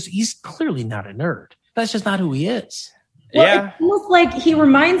nerd because he's clearly not a nerd. That's just not who he is. Well, it's almost like he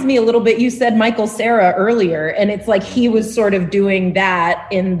reminds me a little bit. You said Michael Cera earlier, and it's like he was sort of doing that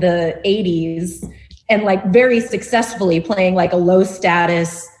in the 80s and like very successfully playing like a low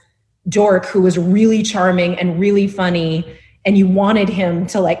status dork who was really charming and really funny. And you wanted him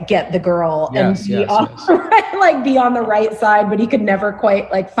to like get the girl and be on the right side, but he could never quite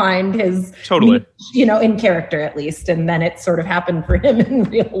like find his niche, in character at least. And then it sort of happened for him in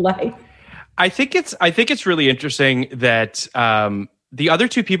real life. I think it's really interesting that the other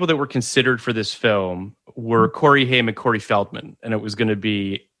two people that were considered for this film were Corey Haim and Corey Feldman, and it was going to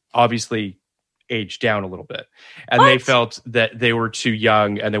be obviously aged down a little bit, and they felt that they were too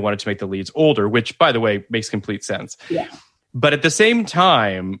young and they wanted to make the leads older, which, by the way, makes complete sense. Yeah. But at the same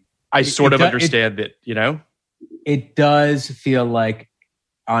time, I sort of understand that, it does feel like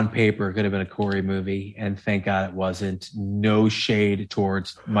on paper it could have been a Corey movie, and thank God it wasn't. No shade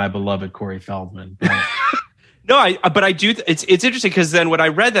towards my beloved Corey Feldman. No, I do. It's interesting because then when I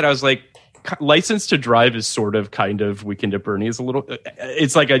read that, I was like, License to Drive is sort of kind of Weekend at Bernie's a little.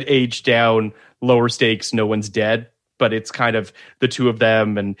 It's like an aged down, lower stakes, no one's dead, but it's kind of the two of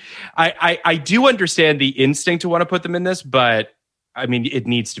them. And I do understand the instinct to want to put them in this, but I mean, it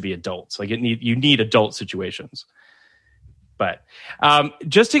needs to be adults. Like you need adult situations. But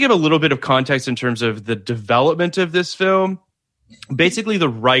just to give a little bit of context in terms of the development of this film, basically the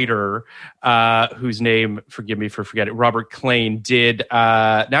writer, whose name, forgive me for forgetting, Robert Klein, did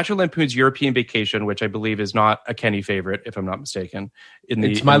National Lampoon's European Vacation, which I believe is not a Kenny favorite, if I'm not mistaken.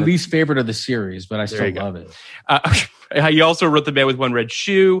 It's my least favorite of the series, but I still love it. He also wrote The Man with One Red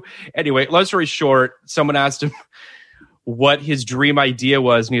Shoe. Anyway, long story short, someone asked him what his dream idea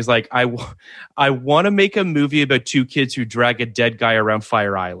was, and he's like, I want to make a movie about two kids who drag a dead guy around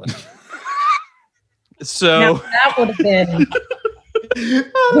Fire Island. So now, that would have been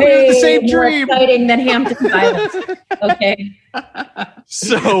way the same more dream. Exciting than Hampton Islands. Okay.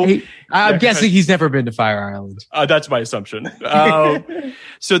 So I'm guessing he's never been to Fire Island. That's my assumption.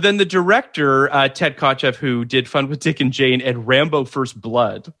 So then the director, Ted Kotcheff, who did Fun with Dick and Jane and Rambo First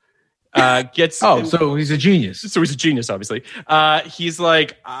Blood, gets so he's a genius. So he's a genius, obviously. He's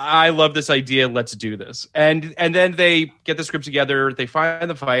like, I love this idea. Let's do this. And then they get the script together. They find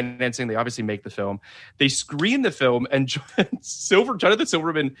the financing. They obviously make the film. They screen the film, and Jonathan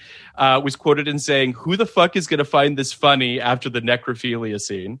Silverman was quoted in saying, "Who the fuck is going to find this funny after the necrophilia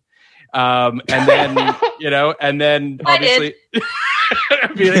scene?" And then obviously.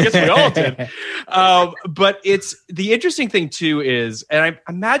 I mean, I guess we all did. But it's the interesting thing too is, and I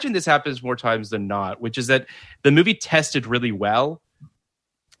imagine this happens more times than not, which is that the movie tested really well.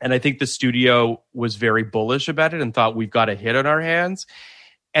 And I think the studio was very bullish about it and thought we've got a hit on our hands.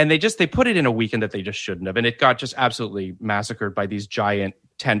 And they put it in a weekend that they just shouldn't have. And it got just absolutely massacred by these giant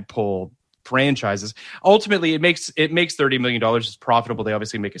tentpole franchises. Ultimately, it makes $30 million. It's profitable. They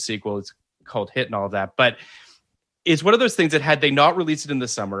obviously make a sequel. It's called Hit and all of that. But it's one of those things that had they not released it in the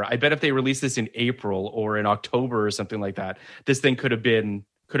summer, I bet if they released this in April or in October or something like that, this thing could have been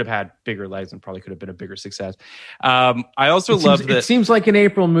could have had bigger legs and probably could have been a bigger success. I also love that. It seems like an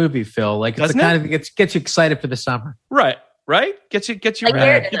April movie, Phil. Like it's the kind of gets you excited for the summer. Right. Gets you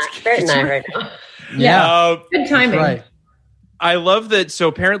Barrett and I right now. Yeah. Good timing. Right. I love that. So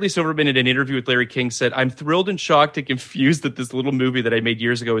apparently Silverman in an interview with Larry King said, "I'm thrilled and shocked and confused that this little movie that I made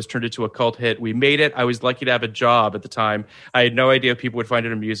years ago has turned into a cult hit. We made it. I was lucky to have a job at the time. I had no idea people would find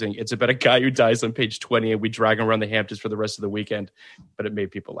it amusing. It's about a guy who dies on page 20 and we drag him around the Hamptons for the rest of the weekend." But it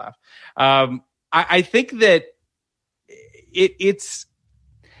made people laugh. I think that it's,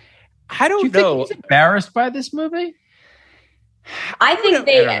 I don't know. Think he's embarrassed by this movie? I think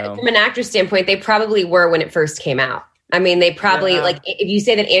from an actor standpoint, they probably were when it first came out. I mean, they probably, like, if you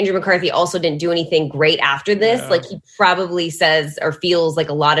say that Andrew McCarthy also didn't do anything great after this, like, he probably says or feels like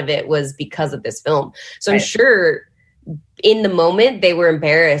a lot of it was because of this film. So I'm sure in the moment they were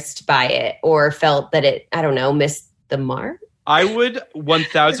embarrassed by it or felt that it, I don't know, missed the mark. I would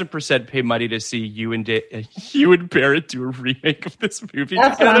 1,000% pay money to see you and Barrett do a remake of this movie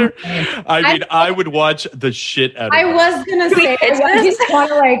together. I mean, I would watch the shit out of it. I was going to say, I just want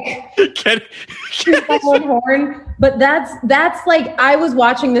to like shoot my own horn, but that's like, I was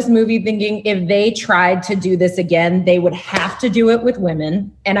watching this movie thinking if they tried to do this again, they would have to do it with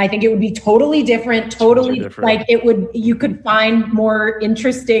women. And I think it would be totally different, like you could find more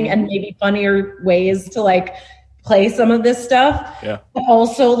interesting and maybe funnier ways to like play some of this stuff. Yeah. But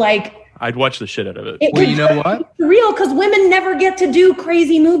also, like, I'd watch the shit out of it. Well, you know what? For real, because women never get to do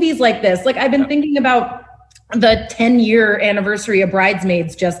crazy movies like this. Like, I've been thinking about the 10-year anniversary of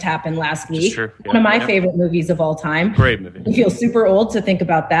Bridesmaids just happened last week. Yeah. One of my favorite movies of all time. Great movie. I feel super old to think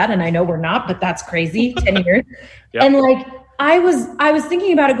about that, and I know we're not, but that's crazy. 10 years. And like, I was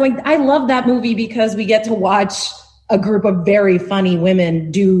thinking about it going, I love that movie because we get to watch a group of very funny women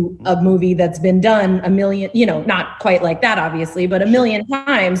do a movie that's been done a million, not quite like that, obviously, but a million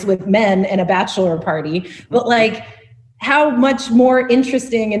times with men and a bachelor party. But like, how much more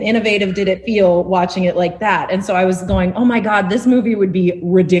interesting and innovative did it feel watching it like that? And so I was going, oh my God, this movie would be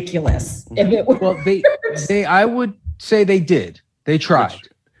ridiculous if it were. Well, I would say they did. They tried.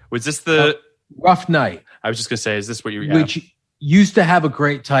 Was this the Rough Night? I was just gonna say, is this what you? Which used to have a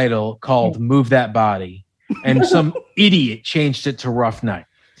great title called "Move That Body." And some idiot changed it to Rough Night.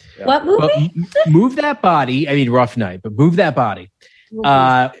 What movie? But Move That Body. I mean, Rough Night, but Move That Body.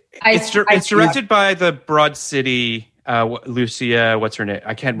 It's directed by the Broad City, Lucia. What's her name?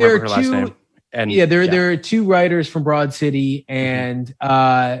 I can't remember her last name. And there are two writers from Broad City, and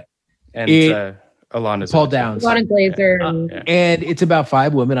Alana's Paul Downs, Alana Glazer, and it's about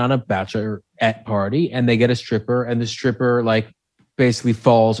 5 women on a bachelorette party, and they get a stripper, and the stripper like basically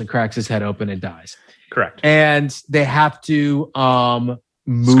falls and cracks his head open and dies. Correct. And they have to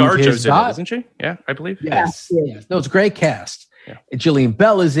move ScarJo's his in body. it, isn't she? Yeah, I believe. Yes. No, it's a great cast. Yeah. And Jillian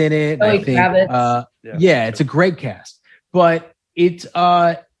Bell is in it. I think. It's a great cast. But it,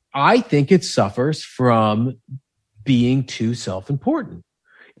 I think it suffers from being too self-important.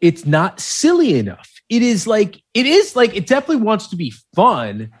 It's not silly enough. It definitely wants to be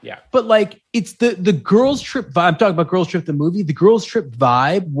fun. Yeah. But like, it's the Girls Trip vibe. I'm talking about Girls Trip, the movie. The Girls Trip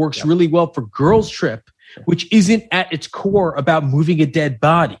vibe works really well for Girls Trip, which isn't at its core about moving a dead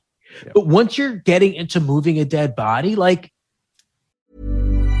body. Yeah. But once you're getting into moving a dead body, like.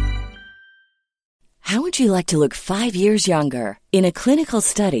 How would you like to look 5 years younger? In a clinical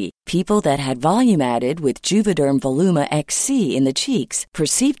study, people that had volume added with Juvederm Voluma XC in the cheeks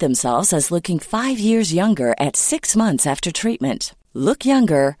perceived themselves as looking 5 years younger at 6 months after treatment. Look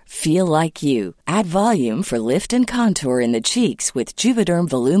younger, feel like you. Add volume for lift and contour in the cheeks with Juvederm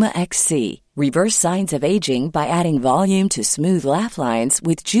Voluma XC. Reverse signs of aging by adding volume to smooth laugh lines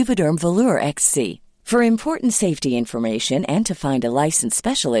with Juvederm Volure XC. For important safety information and to find a licensed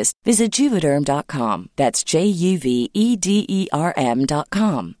specialist, visit Juvederm.com. That's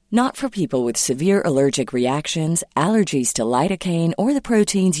JUVEDERM.com. Not for people with severe allergic reactions, allergies to lidocaine, or the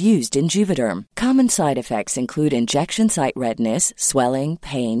proteins used in Juvederm. Common side effects include injection site redness, swelling,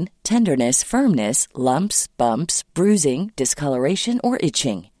 pain, tenderness, firmness, lumps, bumps, bruising, discoloration, or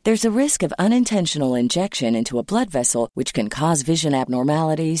itching. There's a risk of unintentional injection into a blood vessel, which can cause vision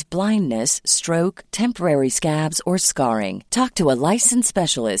abnormalities, blindness, stroke, temporary scabs, or scarring. Talk to a licensed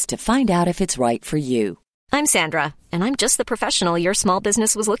specialist to find out if it's right for you. I'm Sandra, and I'm just the professional your small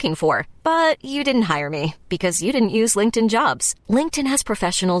business was looking for. But you didn't hire me because you didn't use LinkedIn Jobs. LinkedIn has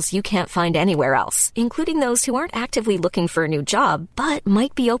professionals you can't find anywhere else, including those who aren't actively looking for a new job, but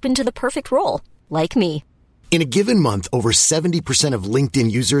might be open to the perfect role, like me. In a given month, over 70% of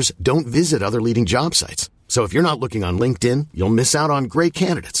LinkedIn users don't visit other leading job sites. So if you're not looking on LinkedIn, you'll miss out on great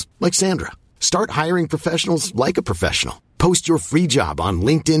candidates like Sandra. Start hiring professionals like a professional. Post your free job on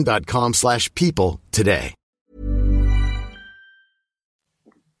linkedin.com/people today.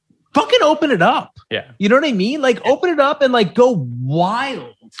 Fucking open it up. Yeah. You know what I mean? Like, open it up and like go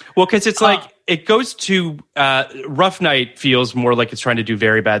wild. Well, because it's like it goes to Rough Night feels more like it's trying to do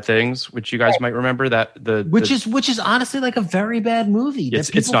very bad things, which you guys might remember that which is honestly like a very bad movie.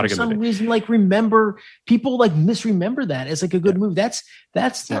 It's not a good movie. For some reason, like people like misremember that as like a good movie.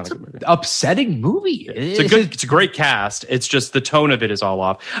 That's an upsetting movie. It's a great cast. It's just the tone of it is all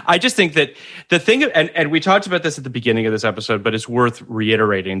off. I just think that the thing, and we talked about this at the beginning of this episode, but it's worth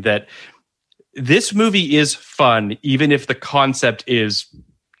reiterating that this movie is fun, even if the concept is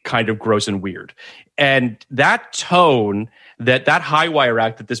kind of gross and weird. And that tone, that high wire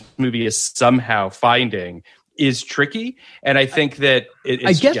act that this movie is somehow finding is tricky. And I think that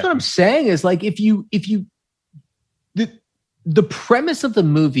I guess what I'm saying is like, the premise of the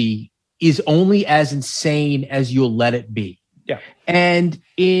movie is only as insane as you'll let it be. Yeah. And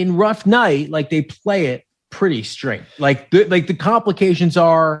in Rough Night, like they play it pretty straight. Like the complications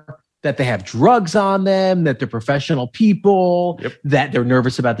are that they have drugs on them, that they're professional people, that they're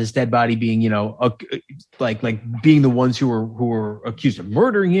nervous about this dead body being, like being the ones who are accused of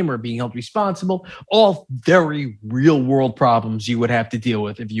murdering him or being held responsible. All very real world problems you would have to deal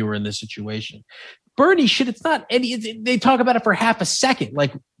with if you were in this situation. Bernie shit, it's not any. They talk about it for half a second.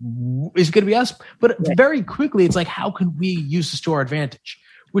 Like, is it going to be us? But very quickly, it's like, how can we use this to our advantage?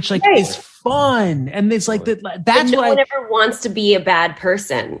 Which is fun, and it's like that's no one ever wants to be a bad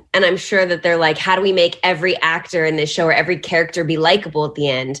person, and I'm sure that they're like, how do we make every actor in this show or every character be likable at the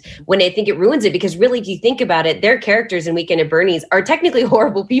end? When I think it ruins it, because really, if you think about it, their characters in Weekend at Bernie's are technically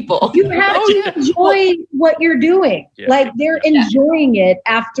horrible people. You have to enjoy what you're doing. Yeah. Like they're enjoying it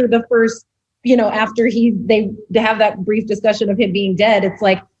after the first, after they have that brief discussion of him being dead. It's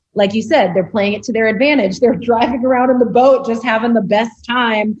like you said, they're playing it to their advantage. They're driving around in the boat, just having the best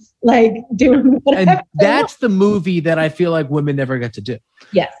time, like doing whatever. And that's the movie that I feel like women never get to do.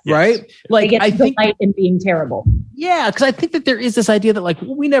 Yes. Right? Yes. Like, I think in being terrible. Yeah. Cause I think that there is this idea that like,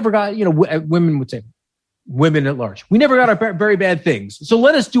 we never got, women would say, women at large, we never got our very bad things. So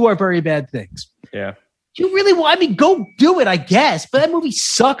let us do our very bad things. Yeah. You really want, go do it, I guess. But that movie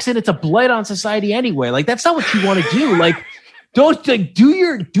sucks and it's a blight on society anyway. Like, that's not what you want to do. Like, don't do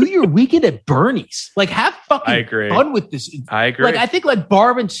your Weekend at Bernie's. Like, have fucking fun with this. I agree. Like, I think like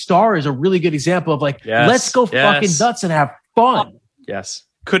Barb and Star is a really good example of like, let's go fucking nuts and have fun. Yes,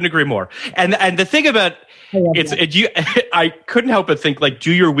 couldn't agree more. And the thing about I couldn't help but think like,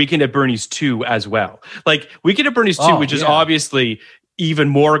 do your Weekend at Bernie's 2 as well. Like Weekend at Bernie's 2, which is obviously even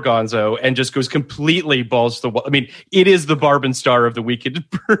more gonzo and just goes completely balls to the wall. I mean, it is the Barb and Star of the Weekend at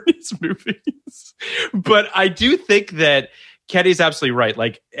Bernie's movies. But I do think that Kenny's absolutely right.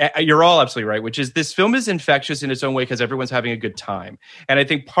 Like, you're all absolutely right, which is this film is infectious in its own way because everyone's having a good time. And I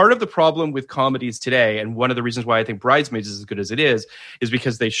think part of the problem with comedies today, and one of the reasons why I think Bridesmaids is as good as it is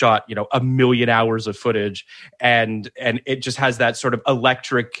because they shot, 1 million hours of footage and it just has that sort of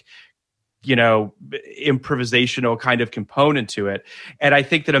electric, improvisational kind of component to it. And I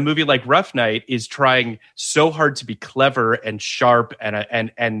think that a movie like Rough Night is trying so hard to be clever and sharp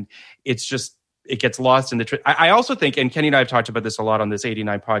and it's just, it gets lost in the I also think, and Kenny and I have talked about this a lot on this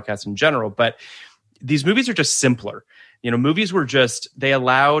 89 podcast in general, but these movies are just simpler. Movies were they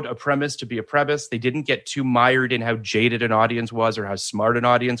allowed a premise to be a premise. They didn't get too mired in how jaded an audience was or how smart an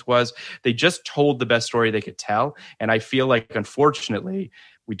audience was. They just told the best story they could tell. And I feel like, unfortunately,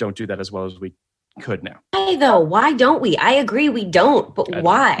 we don't do that as well as we could now. Why though? Why don't we? I agree we don't, but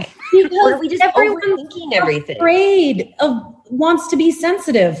why? Or are we just overthinking everything? Afraid of wants to be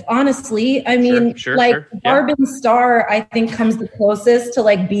sensitive, honestly. I mean, Barb and Star, I think, comes the closest to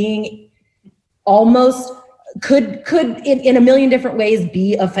like being almost could in a million different ways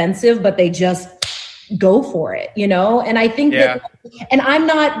be offensive, but they just go for it, And I think that, and I'm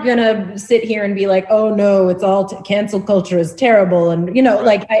not gonna sit here and be like, oh no, it's all cancel culture is terrible. And,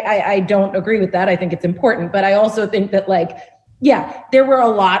 I don't agree with that. I think it's important, but I also think that there were a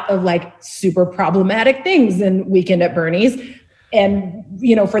lot of super problematic things in Weekend at Bernie's. And,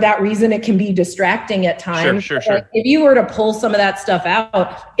 for that reason, it can be distracting at times. Sure. If you were to pull some of that stuff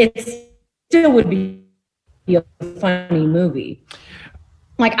out, it still would be a funny movie.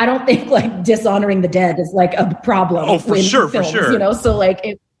 I don't think dishonoring the dead is a problem. Oh, for sure. So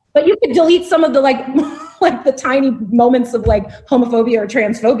but you could delete some of the the tiny moments of homophobia or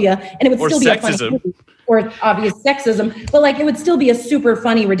transphobia, and it would still be a funny movie. Or obvious sexism, but it would still be a super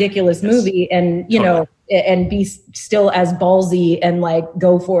funny, ridiculous movie, and and be still as ballsy and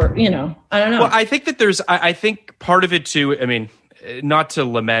go for I don't know. Well, I think that I think part of it too. I mean, not to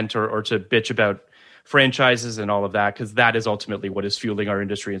lament or to bitch about franchises and all of that, because that is ultimately what is fueling our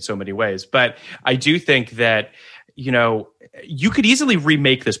industry in so many ways. But I do think that, you know, you could easily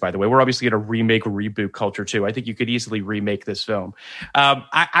remake this, by the way. We're obviously in a remake, reboot culture too. I think you could easily remake this film.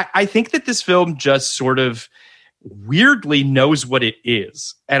 I think that this film just sort of weirdly knows what it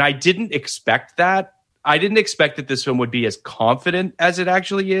is. And I didn't expect that. I didn't expect that this film would be as confident as it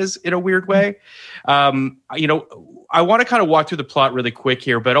actually is in a weird way. You know, I want to kind of walk through the plot really quick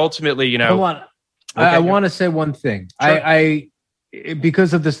here, but ultimately, you know, I want to say one thing. Sure. I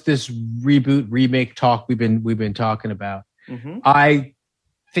because of this reboot remake talk we've been talking about, I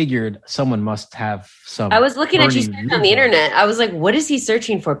figured someone must have some. I was looking at you on the internet. I was like, "What is he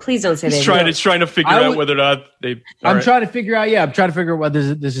searching for?" Please don't say that. He's trying to figure out whether or not they. I'm trying to figure out. Yeah, I'm trying to figure out what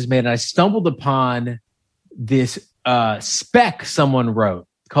this is made. And I stumbled upon this spec someone wrote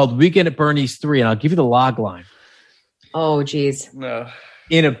called "Weekend at Bernie's 3," and I'll give you the log line. Oh, geez. No.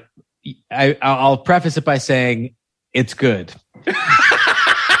 I'll preface it by saying it's good.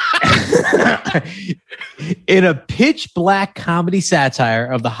 In a pitch black comedy satire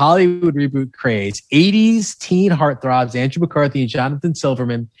of the Hollywood reboot craze, 80s teen heartthrobs Andrew McCarthy and Jonathan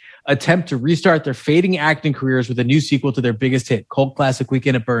Silverman attempt to restart their fading acting careers with a new sequel to their biggest hit, cult classic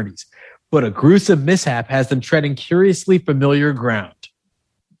Weekend at Bernie's. But a gruesome mishap has them treading curiously familiar ground.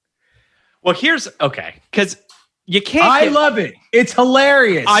 Well, because you can't. I love it. It's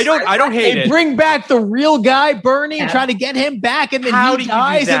hilarious. I don't hate it. They bring back the real guy, Bernie, and trying to get him back, and then he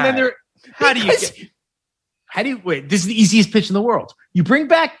dies, and then they're. How do you wait? This is the easiest pitch in the world. You bring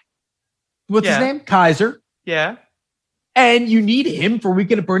back what's his name, Kaiser. Yeah, and you need him for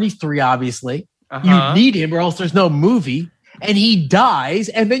Weekend at Bernie's 3. Obviously, you need him, or else there's no movie. And he dies,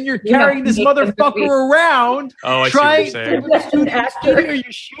 and then you're carrying this motherfucker around. Oh, I see what you're saying. Are you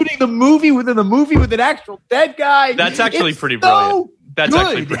shooting the movie within the movie with an actual dead guy? That's actually pretty brilliant. That's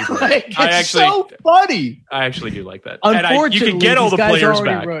actually pretty brilliant. It's so funny. I actually do like that. Unfortunately, you can get all the players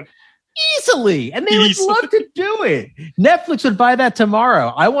back. Easily, and they would love to do it. Netflix would buy that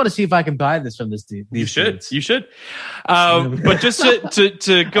tomorrow. I want to see if I can buy this from this dude. You should. But just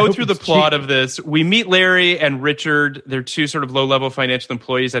to go through the plot of this, we meet Larry and Richard. They're two sort of low-level financial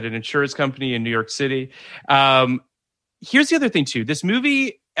employees at an insurance company in New York City. Here's the other thing too. This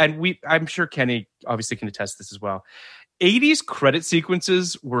movie, and I'm sure Kenny obviously can attest this as well. 80s credit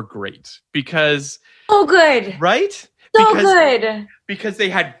sequences were great because good, right? Good. Because they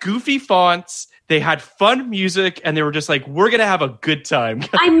had goofy fonts, they had fun music, and they were just like, we're going to have a good time.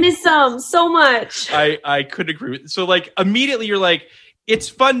 I miss them so much. I couldn't agree with it. So like immediately you're like, it's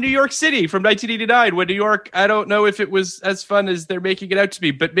fun New York City from 1989 when New York, I don't know if it was as fun as they're making it out to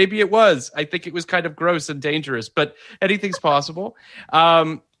be, but maybe it was. I think it was kind of gross and dangerous, but anything's possible.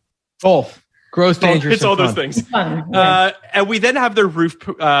 Both. Gross, dangerous, it's all those things. And we then have their roof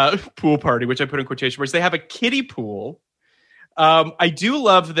pool party, which I put in quotation marks. They have a kiddie pool. I do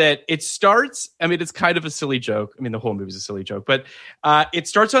love that it starts. I mean, it's kind of a silly joke. I mean, the whole movie is a silly joke, but it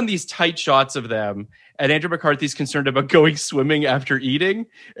starts on these tight shots of them. And Andrew McCarthy's concerned about going swimming after eating.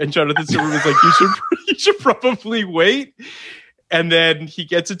 And Jonathan Silverman's like, you should probably wait. And then he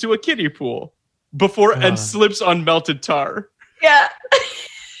gets into a kiddie pool and slips on melted tar. Yeah.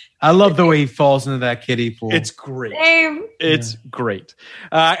 I love the way he falls into that kiddie pool. It's great. Same. It's great.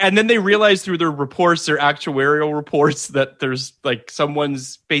 And then they realize through their reports, their actuarial reports, that there's like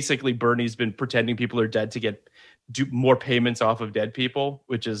basically Bernie's been pretending people are dead to do more payments off of dead people,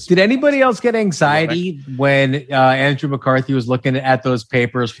 which is... Did anybody else get anxiety when Andrew McCarthy was looking at those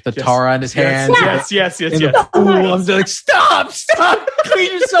papers with the tar on his hands? Yes. In the pool. I'm like, stop,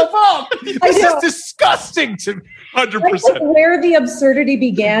 clean yourself up. This is disgusting to me. 100%. Like where the absurdity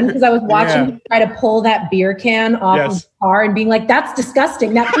began, because I was watching him try to pull that beer can off of the car and being like, that's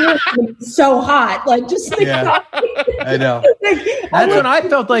disgusting. That beer is so hot. Like, just I know. That's when I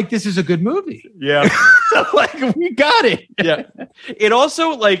felt like this is a good movie. Yeah. Like, we got it. Yeah. It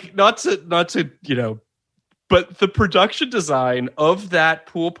also, like, not to, you know, but the production design of that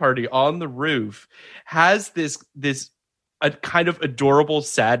pool party on the roof has this a kind of adorable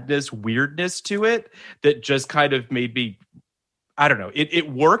sadness, weirdness to it that just kind of made me, I don't know, it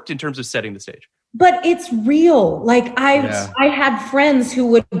worked in terms of setting the stage. But it's real. Like I had friends who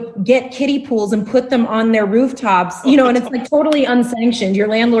would get kiddie pools and put them on their rooftops, you know, and it's like totally unsanctioned. Your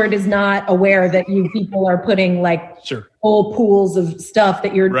landlord is not aware that you people are putting like whole pools of stuff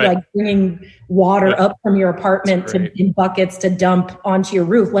that you're like bringing water up from your apartment in buckets to dump onto your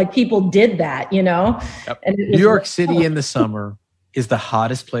roof. Like people did that, you know? Yep. And New York City in the summer is the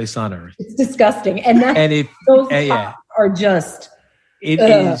hottest place on earth. It's disgusting. And those are just It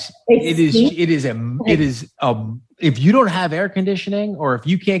is if you don't have air conditioning or if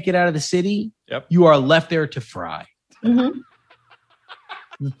you can't get out of the city, you are left there to fry. Mm-hmm.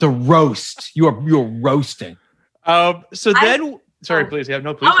 The roast. You're roasting. Sorry, please.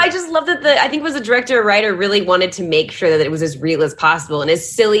 No, please. Oh, I just love that I think it was the director or writer really wanted to make sure that it was as real as possible. And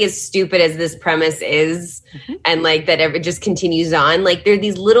as silly, as stupid as this premise is, and like that it just continues on, like there are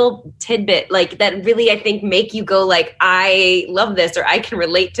these little tidbit like that really, I think, make you go like, I love this, or I can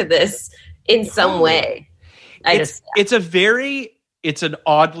relate to this in some way. It's an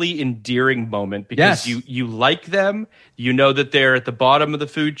oddly endearing moment because you like them. You know that they're at the bottom of the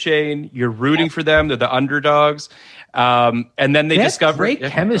food chain. You're rooting for them. They're the underdogs. And then they discover great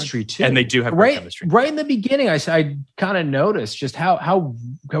chemistry too. And they do have great chemistry. Right in the beginning, I kind of noticed just how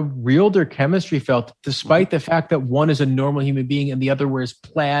real their chemistry felt, despite the fact that one is a normal human being and the other wears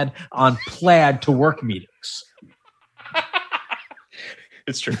plaid on plaid to work meetings.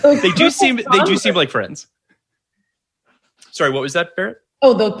 It's true. They do seem like friends. Sorry, what was that, Barrett?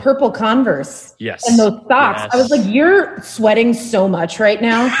 Oh, the purple Converse. Yes. And those socks. Yes. I was like, you're sweating so much right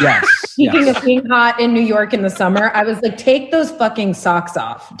now. Yes. Speaking of being hot in New York in the summer, I was like, take those fucking socks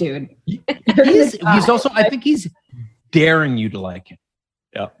off, dude. He's also, I think he's daring you to like him.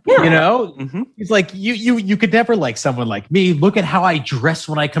 Yeah. You know? Mm-hmm. He's like, you could never like someone like me. Look at how I dress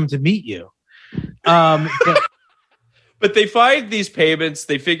when I come to meet you. But they find these payments.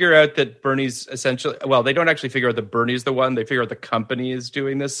 They figure out that Bernie's essentially, well, they don't actually figure out that Bernie's the one. They figure out the company is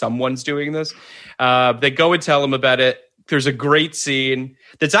doing this. Someone's doing this. They go and tell him about it. There's a great scene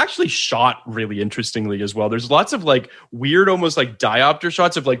that's actually shot really interestingly as well. There's lots of like weird, almost like diopter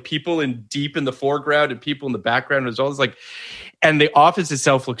shots of like people deep in the foreground and people in the background as well. It's like, and the office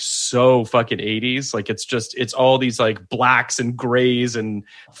itself looks so fucking 80s. Like it's all these like blacks and grays and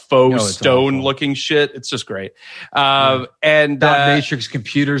faux stone looking shit. It's just great. And dot matrix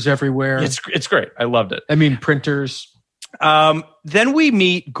computers everywhere. It's great. I loved it. I mean, printers. Then we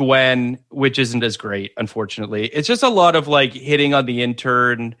meet Gwen, which isn't as great, unfortunately. It's just a lot of like hitting on the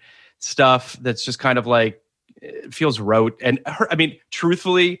intern stuff that's just kind of like, it feels rote. And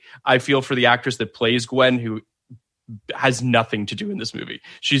truthfully, I feel for the actress that plays Gwen, who has nothing to do in this movie.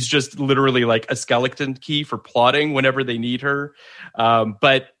 She's just literally like a skeleton key for plotting whenever they need her.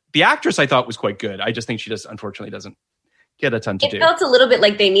 But the actress I thought was quite good. I just think she just unfortunately doesn't get a ton to do. It felt a little bit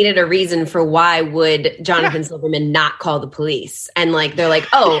like they needed a reason for why would Jonathan Silverman not call the police. And like, they're like,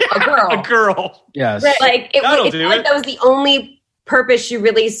 oh, a girl. A girl. Yes. Right. Like it felt like that was the only purpose she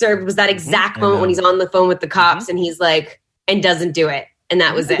really served, was that exact moment when he's on the phone with the cops and he's like, and doesn't do it. And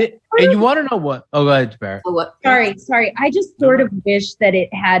that was it. And you want to know what? Oh, go ahead, Barrett. Sorry. I just sort of wish that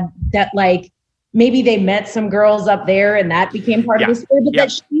it had that, like, maybe they met some girls up there and that became part of the story, but that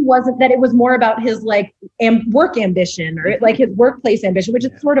she wasn't, that it was more about his like work ambition or like his workplace ambition, which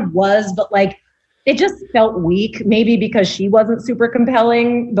it sort of was, but like, it just felt weak, maybe because she wasn't super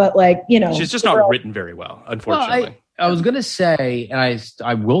compelling, but like, you know. She's just not written very well, unfortunately. Well, I was going to say, and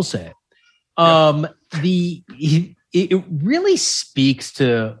I will say it, it really speaks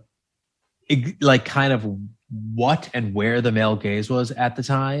to like kind of what and where the male gaze was at the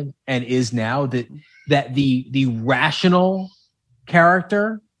time and is now, that the rational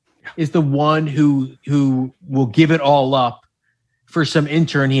character is the one who will give it all up for some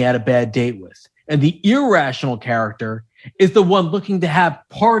intern he had a bad date with. And the irrational character is the one looking to have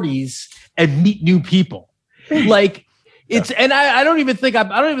parties and meet new people. Like and I don't even think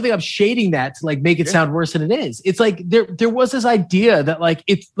I'm shading that to like make it sound worse than it is. It's like there was this idea that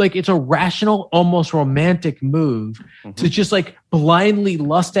it's a rational, almost romantic move to just like blindly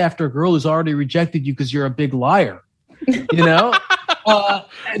lust after a girl who's already rejected you because you're a big liar. You know?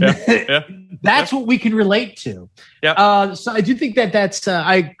 That's what we can relate to. Yeah. So I do think that's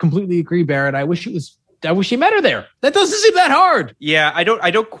I completely agree, Barrett. I wish he met her there. That doesn't seem that hard. Yeah, I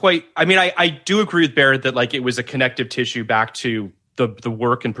don't quite. I mean, I do agree with Barrett that like it was a connective tissue back to the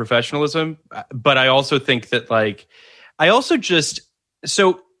work and professionalism. But I also think that like,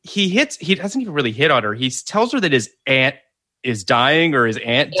 so he doesn't even really hit on her. He tells her that his aunt is dying or his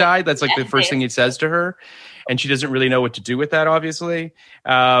aunt died. That's like the first thing he says to her. And she doesn't really know what to do with that, obviously.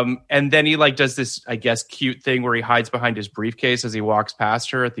 And then he like does this, I guess, cute thing where he hides behind his briefcase as he walks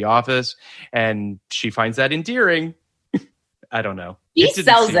past her at the office. And she finds that endearing. I don't know. She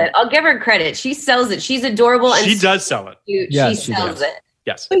sells it. I'll give her credit. She sells it. She's adorable. And she does sell it. She sells it.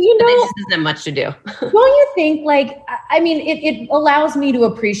 Yes. But you know, it just doesn't have much to do. Don't you think, like, I mean, it allows me to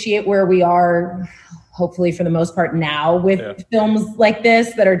appreciate where we are, hopefully for the most part now, with films like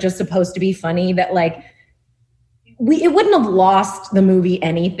this that are just supposed to be funny, that like, it wouldn't have lost the movie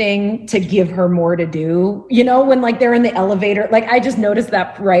anything to give her more to do, you know, when like they're in the elevator. Like I just noticed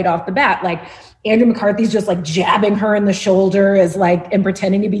that right off the bat, like Andrew McCarthy's just like jabbing her in the shoulder as like, and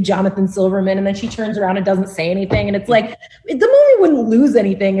pretending to be Jonathan Silverman. And then she turns around and doesn't say anything. And it's like, the movie wouldn't lose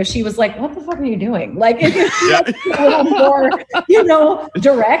anything if she was like, what the fuck are you doing? Like if you're a little more, you know,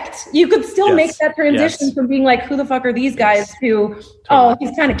 direct, you could still make that transition from being like, who the fuck are these guys to, oh,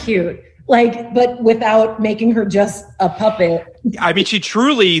 he's kind of cute. Like, but without making her just a puppet. I mean, she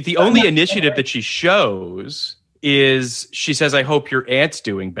truly, the only initiative that she shows is she says, I hope your aunt's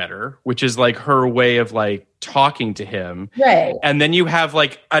doing better, which is like her way of like talking to him. Right. And then you have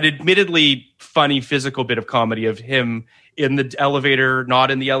like an admittedly funny physical bit of comedy of him in the elevator, not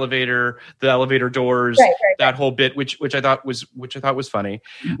in the elevator doors, that whole bit, which I thought was funny.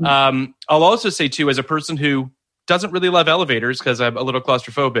 Mm-hmm. I'll also say too, as a person who doesn't really love elevators because I'm a little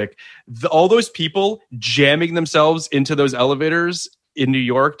claustrophobic, all those people jamming themselves into those elevators in New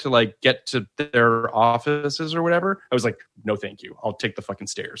York to like get to their offices or whatever, I was like, no, thank you. I'll take the fucking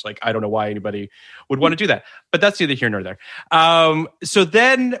stairs. Like, I don't know why anybody would want to do that, but that's neither here nor there. So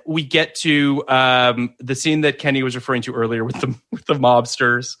then we get to the scene that Kenny was referring to earlier with the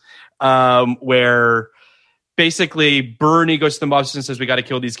mobsters, where basically Bernie goes to the mobsters and says, we got to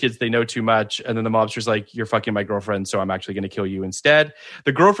kill these kids. They know too much. And then the mobster's like, you're fucking my girlfriend, so I'm actually going to kill you instead.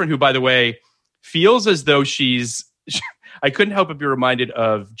 The girlfriend, who, by the way, feels as though she's... I couldn't help but be reminded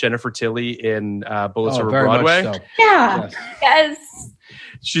of Jennifer Tilly in Bullets Over Broadway. So. Yeah. Yes.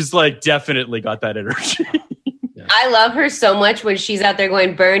 She's like definitely got that energy. I love her so much when she's out there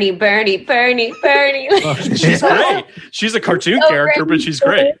going, Bernie, Bernie, Bernie, Bernie. She's great. She's a cartoon character, but she's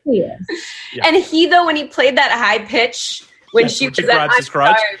great. Yeah. And he, though, when he played that high pitch, when she was at his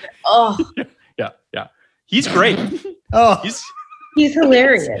crotch. Oh. Yeah. He's great. He's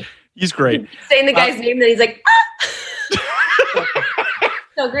hilarious. He's great. Saying the guy's name, then he's like, ah!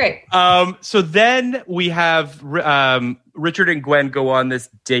 So great. So then we have Richard and Gwen go on this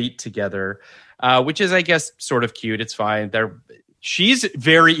date together, which is, I guess, sort of cute. It's fine. She's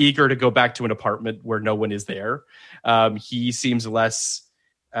very eager to go back to an apartment where no one is there. He seems less...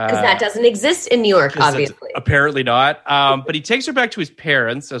 Because that doesn't exist in New York, obviously. Apparently not. But he takes her back to his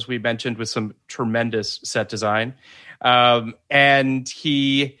parents, as we mentioned, with some tremendous set design. And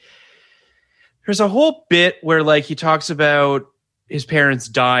there's a whole bit where like he talks about his parents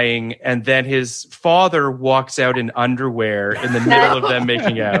dying, and then his father walks out in underwear in the middle of them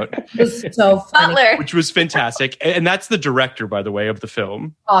making out. It was so funny. Which was fantastic. And that's the director, by the way, of the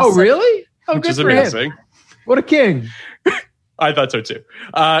film. Awesome. Oh, really? Oh, which good is for amazing. Him. What a king. I thought so too.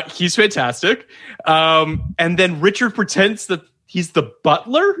 He's fantastic. And then Richard pretends that he's the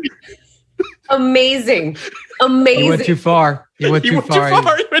butler. Amazing. He went too far. He went too far.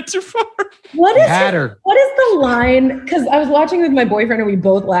 What is the line? Because I was watching with my boyfriend and we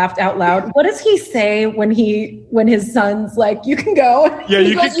both laughed out loud. What does he say when his son's like, "You can go"? Yeah,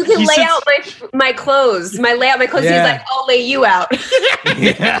 you can lay out my clothes. He's like, "I'll lay you out."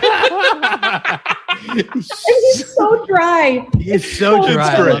 And he's so dry. He is so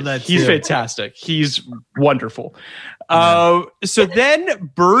dry. I love that too. He's fantastic. He's wonderful. So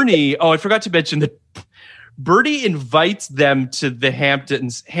then Bernie. Oh, I forgot to mention that Bernie invites them to the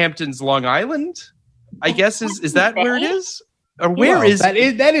Hamptons, Long Island. I guess is that where it is? Or where is that?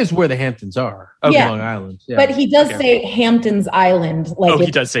 That is where the Hamptons are. Of Long Island. Yeah. But he does say Hamptons Island. Like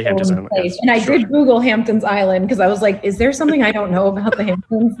he does say Hamptons Island. Yes, and I did Google Hamptons Island because I was like, is there something I don't know about the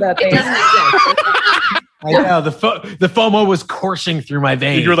Hamptons that they? I know the FOMO was coursing through my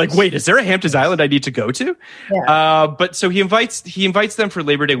veins. You were like, "Wait, is there a Hamptons Island I need to go to?" Yeah. But so he invites them for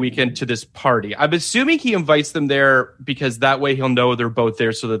Labor Day weekend to this party. I'm assuming he invites them there because that way he'll know they're both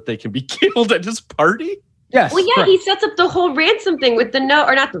there so that they can be killed at his party. Yes. Well, yeah, correct. He sets up the whole ransom thing with the note,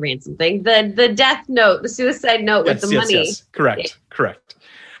 or not the ransom thing, the death note, the suicide note with the money. Yes. Correct.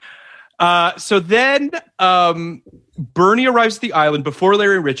 So then Bernie arrives at the island before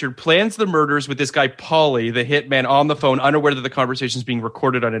Larry and Richard, plans the murders with this guy, Paulie, the hitman, on the phone, unaware that the conversation is being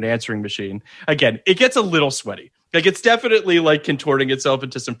recorded on an answering machine. Again, it gets a little sweaty. Like, it's definitely like contorting itself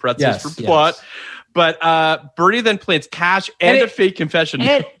into some pretzels for plot. Yes. But Bernie then plants cash and a fake confession.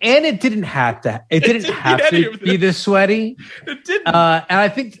 And it didn't have to. It didn't have to be this sweaty. It didn't.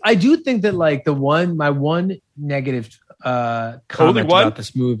 And I do think that like my one negative comment about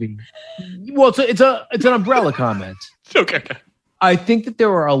this movie. Well, it's an umbrella comment. Okay. I think that there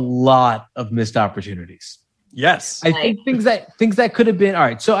were a lot of missed opportunities. Yes. I think things that could have been all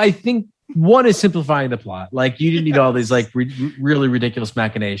right. So I think one is simplifying the plot. Like, you didn't need all these like really ridiculous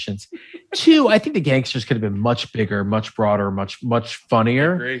machinations. Two, I think the gangsters could have been much bigger, much broader, much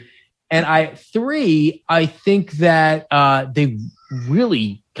funnier. And I think that they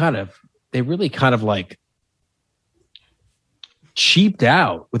really kind of like cheaped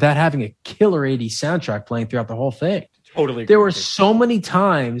out without having a killer 80s soundtrack playing throughout the whole thing. Totally. There were so many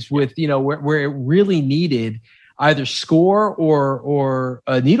times with, where it really needed either score or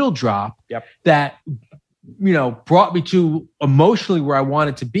a needle drop that, brought me to emotionally where I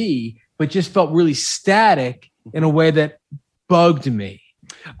wanted to be, but just felt really static in a way that bugged me.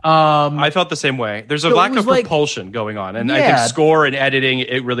 I felt the same way. There's a lack of propulsion going on. And I think score and editing,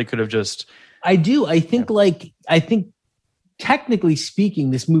 it really could have just... I think technically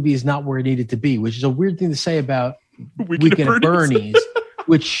speaking, this movie is not where it needed to be, which is a weird thing to say about Weekend at Bernie's,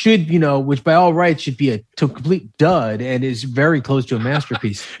 which by all rights should be a complete dud and is very close to a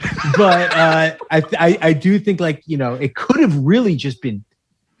masterpiece. But I do think it could have really just been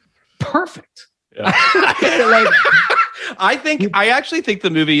perfect. Yeah. I actually think the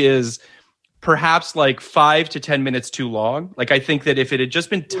movie is perhaps 5 to 10 minutes too long. I think that if it had just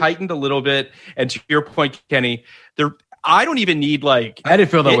been tightened a little bit, and to your point, Kenny, I don't even need I didn't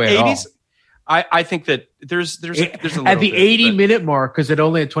feel that way 80s. At all. I think that there's a little at the bit, 80-minute mark, because it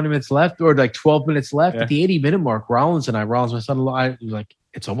only had 20 minutes left or 12 minutes left. At the 80-minute mark, Rollins, my son-in-law,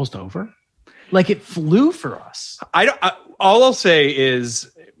 it's almost over. It flew for us. All I'll say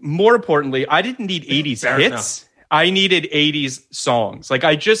is, more importantly, I didn't need 80s hits. I needed 80s songs.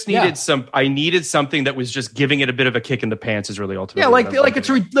 I just needed I needed something that was just giving it a bit of a kick in the pants is really ultimately. Yeah, it's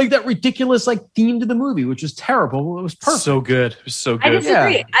that ridiculous theme to the movie, which was terrible. It was perfect. So good. It was so good. I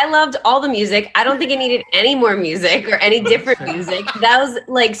disagree. Yeah. I loved all the music. I don't think it needed any more music or any different music. That was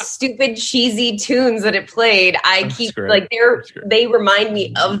stupid, cheesy tunes that it played. They remind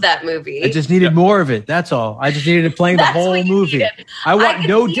me of that movie. I just needed more of it. That's all. I just needed it playing the whole movie. I want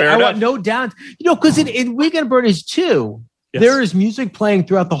no down. Because in Weekend at Bernie's 2, there is music playing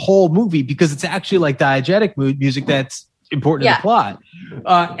throughout the whole movie because it's actually diegetic music that's important to the plot.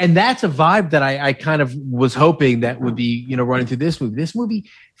 And that's a vibe that I kind of was hoping that would be, running through this movie. This movie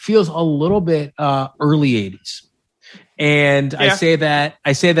feels a little bit early 80s. And I say that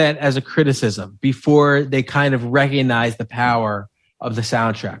as a criticism before they kind of recognize the power of the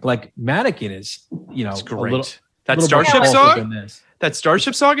soundtrack. Mannequin is, it's great. That Starship song? That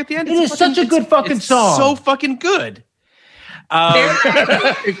Starship song at the end? It is such a good fucking song. So fucking good.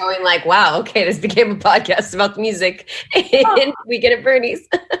 You're going wow, okay, this became a podcast about the music in Weekend at Bernie's.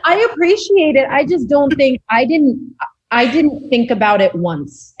 I appreciate it. I just don't think I didn't think about it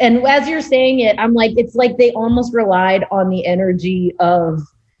once. And as you're saying it, I'm it's they almost relied on the energy of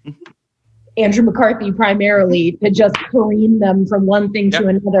Andrew McCarthy primarily to just careen them from one thing to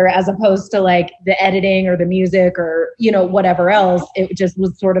another, as opposed to the editing or the music or, whatever else. It just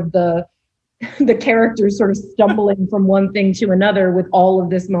was sort of the characters sort of stumbling from one thing to another with all of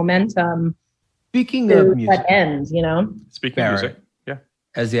this momentum. Speaking of music, that end, Speaking of music,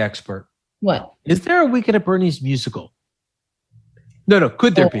 as the expert, what is there a Weekend at Bernie's musical? No.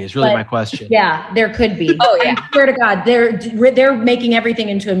 Could there be? Is really my question. Yeah, there could be. I swear to God, they're making everything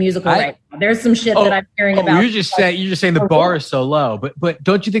into a musical right now. There's some shit that I'm hearing about. You're just saying the bar is so low, but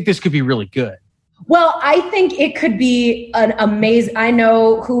don't you think this could be really good? Well, I think it could be an amazing. I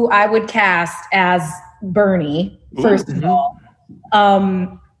know who I would cast as Bernie. First of all,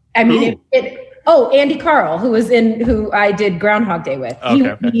 Andy Carl, who I did Groundhog Day with. He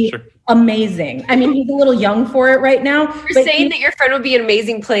would be amazing. I mean, he's a little young for it right now. You're saying that your friend would be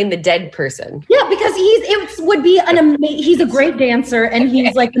amazing playing the dead person. Yeah, because he's a great dancer and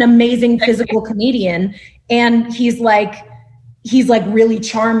he's an amazing physical comedian, and he's really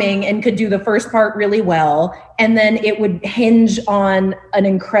charming and could do the first part really well. And then it would hinge on an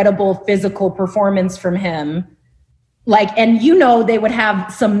incredible physical performance from him. And they would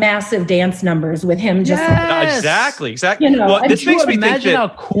have some massive dance numbers with him. Just exactly. Well, this makes me imagine how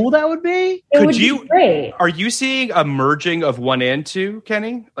cool that would be. It would be great. Are you seeing a merging of 1 and 2,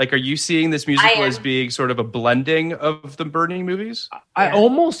 Kenny? Are you seeing this musical as being sort of a blending of the Bernie movies? I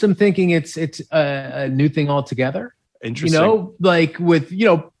almost am thinking it's a new thing altogether. Interesting. With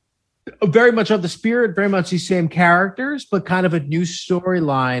very much of the spirit, very much these same characters, but kind of a new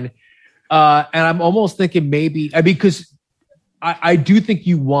storyline. And I'm almost thinking because I do think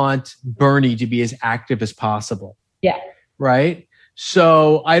you want Bernie to be as active as possible. Yeah. Right.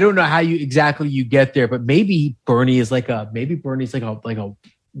 So I don't know how you get there, but maybe Bernie is like a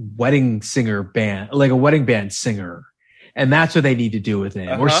wedding singer band, like a wedding band singer. And that's what they need to do with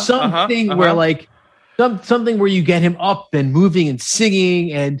him, or something where something where you get him up and moving and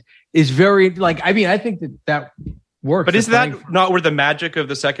singing and is very I think that works. But is that not where the magic of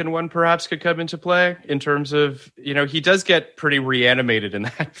the second one perhaps could come into play in terms of, he does get pretty reanimated in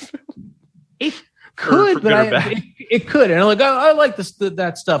that film? It could, it could. And I like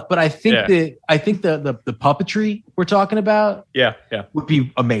that stuff, but I think the puppetry we're talking about would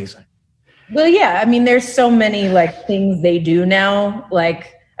be amazing. Well, yeah, I mean, there's so many things they do now.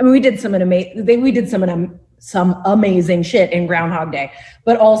 We did some amazing shit in Groundhog Day,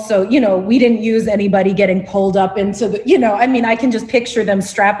 but also, we didn't use anybody getting pulled up into the, I can just picture them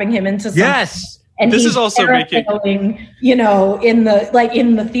strapping him into something. Yes. And this is also making, in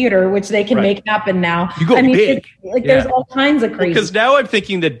the theater, which they can make happen now. You go big. There's all kinds of crazy. Because now I'm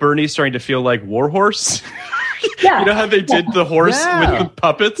thinking that Bernie's starting to feel like Warhorse. Yeah. You know how they did the horse with the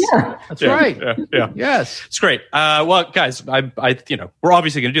puppets? Yeah, that's right. Yeah. Yes. It's great. Well, guys, I we're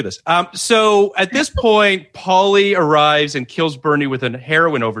obviously going to do this. So at this point, Paulie arrives and kills Bernie with a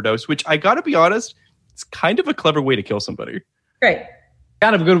heroin overdose, which I got to be honest, it's kind of a clever way to kill somebody. Great.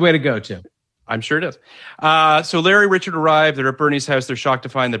 Kind of a good way to go, too. I'm sure it is. So Larry and Richard arrive. They're at Bernie's house. They're shocked to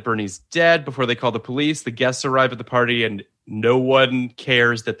find that Bernie's dead before they call the police. The guests arrive at the party, and no one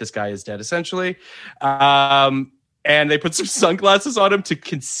cares that this guy is dead, essentially. And they put some sunglasses on him to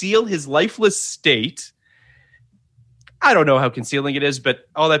conceal his lifeless state. I don't know how concealing it is, but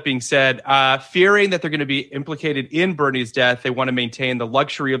all that being said, fearing that they're going to be implicated in Bernie's death, they want to maintain the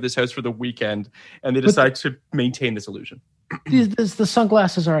luxury of this house for the weekend, and they decide to maintain this illusion. The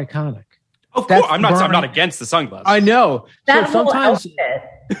sunglasses are iconic. Of course, I'm not against the sunglasses. I know. That so sometimes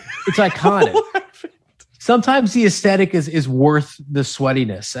it's iconic. Sometimes the aesthetic is worth the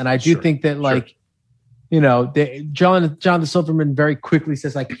sweatiness, and I do think that John Silverman very quickly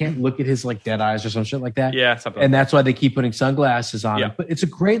says I can't look at his dead eyes or some shit like that. Yeah, something. And that's why they keep putting sunglasses on him. But it's a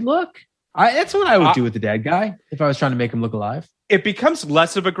great look. That's what I would do with the dead guy if I was trying to make him look alive. It becomes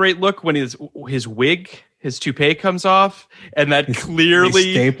less of a great look when his wig, his toupee comes off, and that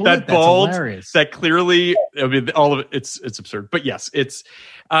clearly that bald, that clearly, all of it, it's absurd. But yes, it's.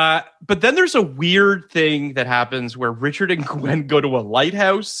 But then there's a weird thing that happens where Richard and Gwen go to a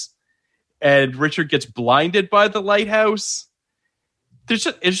lighthouse, and Richard gets blinded by the lighthouse. It's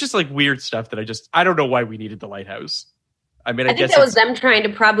just weird stuff that I don't know why we needed the lighthouse. I mean, I guess that was them trying to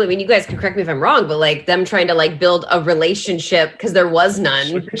probably, you guys can correct me if I'm wrong, but them trying to build a relationship because there was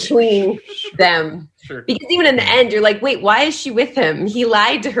none between them. Sure. Because even in the end, you're like, wait, why is she with him? He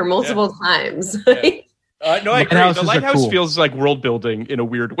lied to her multiple times. No, I agree. The lighthouse feels like world building in a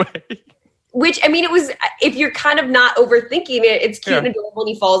weird way. Which, it was, if you're kind of not overthinking it, it's cute and adorable, and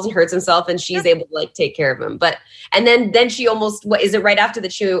he falls and hurts himself, and she's able to take care of him. But, and then she almost, what is it right after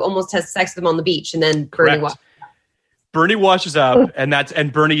that she almost has sex with him on the beach, and then Bernie washes up,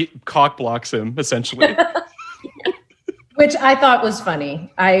 and Bernie cock blocks him, essentially. Which I thought was funny.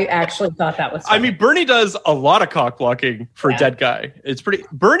 I actually thought that was funny. Bernie does a lot of cock blocking for a dead guy. It's pretty.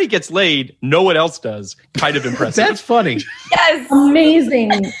 Bernie gets laid. No one else does. Kind of impressive. That's funny. Yes.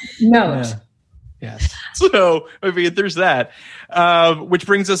 Amazing note. Yeah. Yes. So, there's that. Which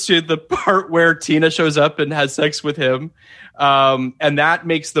brings us to the part where Tina shows up and has sex with him. And that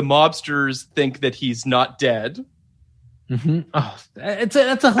makes the mobsters think that he's not dead. Mm-hmm. Oh,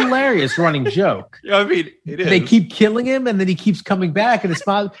 that's a hilarious running joke. It is. They keep killing him, and then he keeps coming back, and it's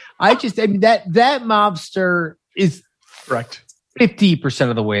not. That mobster is correct 50%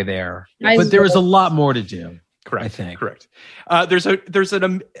 of the way there, but there is a lot more to do. Correct. I think. Correct.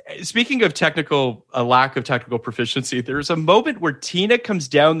 Speaking of a lack of technical proficiency, there's a moment where Tina comes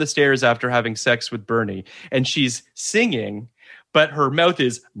down the stairs after having sex with Bernie, and she's singing, but her mouth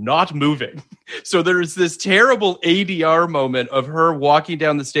is not moving. So there's this terrible ADR moment of her walking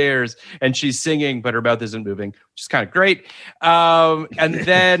down the stairs and she's singing, but her mouth isn't moving, which is kind of great. And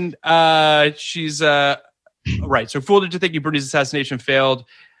then she's right. So fooled into thinking Bernie's assassination failed.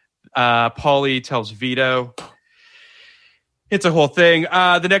 Paulie tells Vito. It's a whole thing.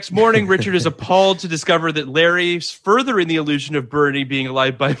 The next morning, Richard is appalled to discover that Larry's furthering the illusion of Bernie being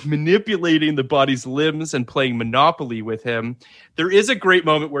alive by manipulating the body's limbs and playing Monopoly with him. There is a great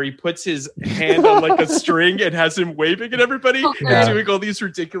moment where he puts his hand on a string and has him waving at everybody and doing all these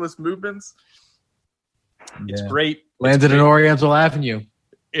ridiculous movements. Yeah. It's great. Landed in Oriental Avenue.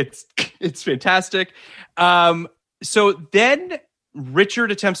 It's fantastic. So then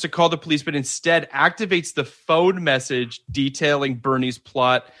Richard attempts to call the police, but instead activates the phone message detailing Bernie's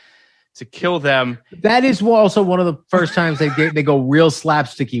plot to kill them. That is also one of the first times they go real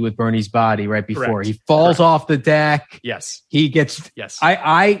slapsticky with Bernie's body right before. Correct. He falls off the deck. Yes. He gets... Yes.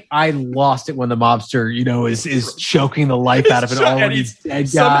 I lost it when the mobster, is choking the life out of an already dead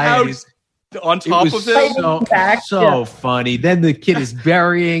guy. On top of it. So funny. Then the kid is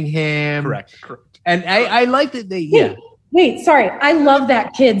burying him. Correct. And I like that they, Wait, sorry. I love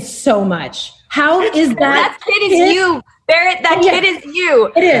that kid so much. How is that? That kid is you. Barrett, that kid is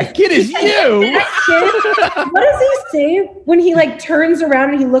you. It is. That kid is you. That kid, what does he say when he like turns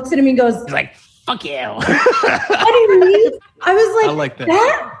around and he looks at him and goes, He's like, fuck you. What do you mean? I was like,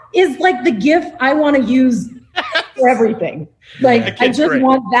 that is like the gif I want to use for everything. Like, I just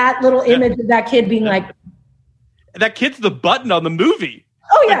want that little image of that kid being like. That kid's the button on the movie.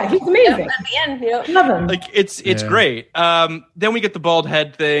 Oh yeah, he's amazing. At the end, love him. Like it's great. Then we get the bald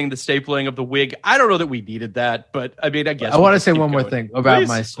head thing, the stapling of the wig. I don't know that we needed that, but I mean, I guess I want to say one more thing about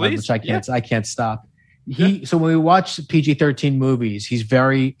my son, please. which I can't stop. So when we watch PG-13 movies, he's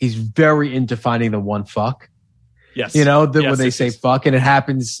very into finding the one fuck. Yes. You know, when they say fuck, and it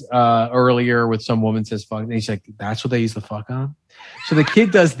happens earlier with some woman says fuck, and he's like, that's what they use the fuck on. So the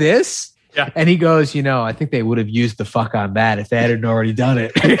kid does this. Yeah. And he goes, I think they would have used the fuck on that if they hadn't already done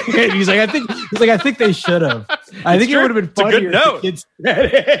it. And he's like, I think they should have. I think it would have been funnier. It's a good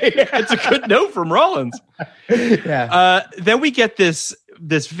note. It's a good note from Rollins. Yeah. Then we get this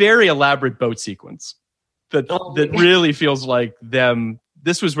very elaborate boat sequence that really feels like them.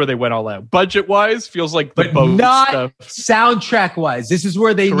 This was where they went all out. Budget wise, feels like the boat not stuff. Soundtrack wise. This is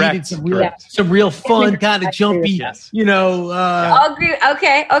where they needed some real fun, kind of jumpy, I'll agree.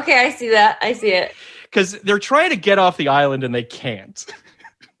 Okay, I see that. I see it. Because they're trying to get off the island and they can't.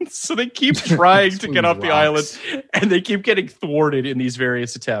 So they keep trying to get off the island and they keep getting thwarted in these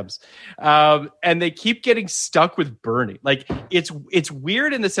various attempts. And they keep getting stuck with Bernie. Like it's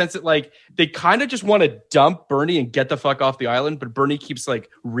weird in the sense that like they kind of just want to dump Bernie and get the fuck off the island, but Bernie keeps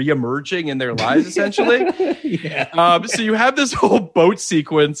like reemerging in their lives essentially. So you have this whole boat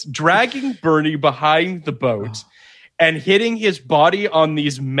sequence dragging Bernie behind the boat and hitting his body on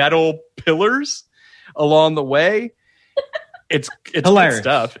these metal pillars along the way. It's hilarious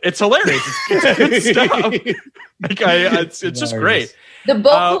stuff. It's hilarious. It's good stuff. It's just great. The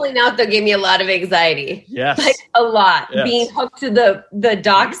boat pulling out though gave me a lot of anxiety. Yes, like a lot. Yes. Being hooked to the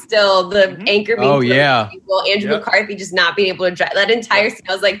dock still, the anchor being people, Andrew McCarthy just not being able to drive that entire scene.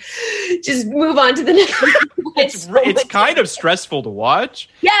 I was like, just move on to the next. It's kind of stressful to watch.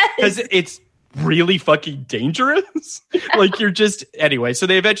 Yes, because it's really fucking dangerous. Like you're just anyway. So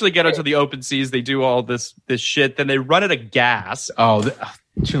they eventually get onto the open seas. They do all this shit. Then they run out of gas.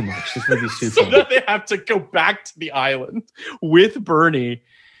 Too much. This movie's too so then they have to go back to the island with Bernie.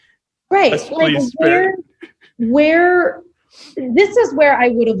 Right. Like where this is where I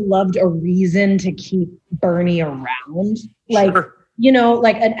would have loved a reason to keep Bernie around. Like,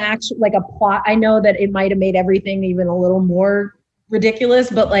 like an actual, like a plot. I know that it might have made everything even a little more ridiculous,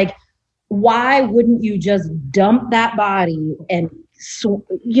 but like, why wouldn't you just dump that body and, I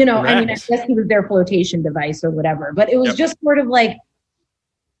mean, I guess he was their flotation device or whatever, but it was just sort of like,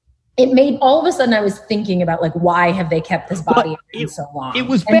 it made all of a sudden I was thinking about like, why have they kept this body in so long? It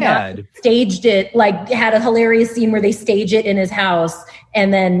was bad. Staged it, like had a hilarious scene where they stage it in his house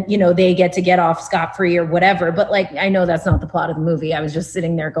and then, they get off scot-free or whatever. But like, I know that's not the plot of the movie. I was just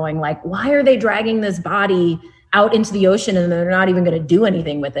sitting there going like, why are they dragging this body out into the ocean and they're not even going to do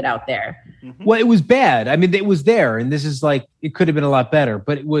anything with it out there? Mm-hmm. Well, it was bad. I mean, it was there, and this is like, it could have been a lot better,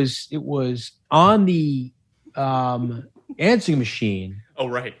 but it was on the answering machine. Oh,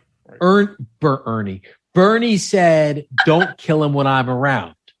 right. Bernie said, don't kill him when I'm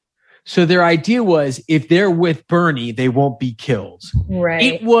around. So their idea was, if they're with Bernie, they won't be killed. Right.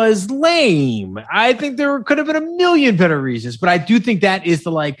 It was lame. I think there could have been a million better reasons, but I do think that is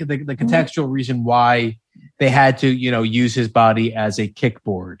the contextual reason why they had to, use his body as a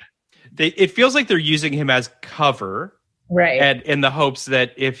kickboard. It feels like they're using him as cover. Right. And in the hopes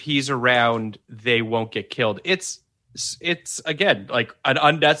that if he's around, they won't get killed. It's again, like an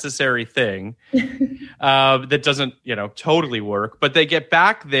unnecessary thing that doesn't, totally work. But they get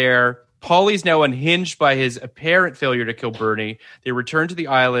back there. Paulie's now unhinged by his apparent failure to kill Bernie. They return to the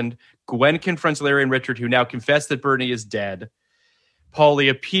island. Gwen confronts Larry and Richard, who now confess that Bernie is dead. Paulie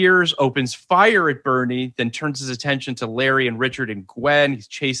appears, opens fire at Bernie, then turns his attention to Larry and Richard and Gwen. He's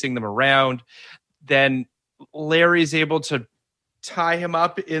chasing them around. Then Larry's able to tie him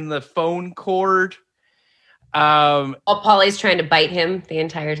up in the phone cord. Paulie's trying to bite him the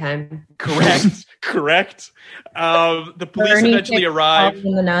entire time. Correct. The police Bernie eventually arrive.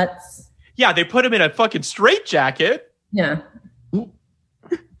 In the nuts. Yeah, they put him in a fucking straitjacket. Yeah.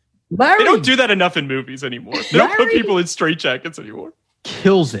 Larry, they don't do that enough in movies anymore. They don't put people in straitjackets anymore.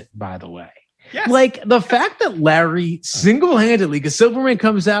 Kills it, by the way. Yes. Like the fact that Larry single-handedly, because Silverman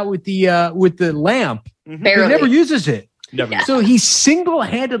comes out with the lamp, he never uses it. Never. So he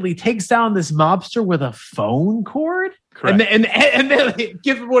single-handedly takes down this mobster with a phone cord. And then they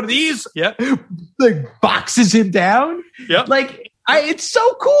give him one of these. Yep. Like boxes him down. Yep. Like it's so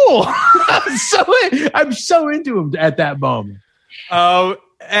cool. I'm so into him at that moment.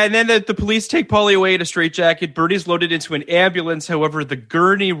 And then the police take Paulie away in a straitjacket. Bernie's loaded into an ambulance. However, the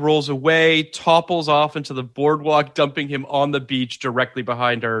gurney rolls away, topples off into the boardwalk, dumping him on the beach directly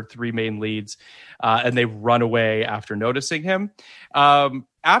behind our three main leads. And they run away after noticing him.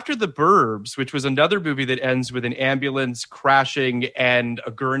 After The Burbs, which was another movie that ends with an ambulance crashing and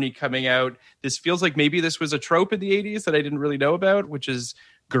a gurney coming out, this feels like maybe this was a trope in the 80s that I didn't really know about, which is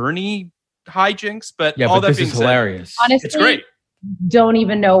gurney hijinks. But yeah, all but that this being is hilarious. said, Honestly, it's great. Don't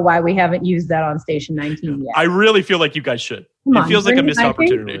even know why we haven't used that on Station 19 yet. I really feel like you guys should. Come on, it feels like a Bernie, missed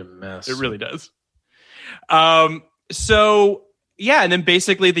opportunity. It really does. So, yeah, and then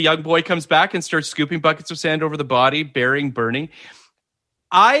basically the young boy comes back and starts scooping buckets of sand over the body, burying Bernie.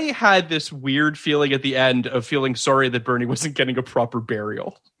 I had this weird feeling at the end of feeling sorry that Bernie wasn't getting a proper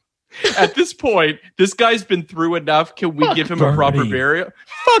burial. At this point, this guy's been through enough. Can we give him a proper burial?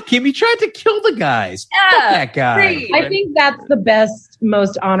 Fuck him. He tried to kill the guys. Fuck that guy. I think that's the best,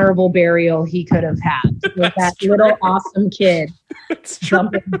 most honorable burial he could have had. With that little awesome kid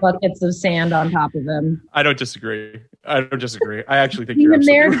dumping buckets of sand on top of him. I don't disagree. I actually think Even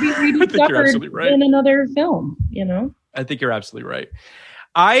you're there to absolutely be right. I think you're rediscovered absolutely right. in another film, you know? I think you're absolutely right.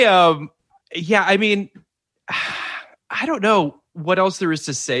 I mean, I don't know what else there is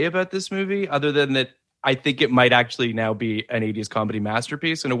to say about this movie other than that I think it might actually now be an 80s comedy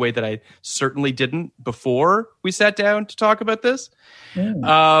masterpiece in a way that I certainly didn't before we sat down to talk about this.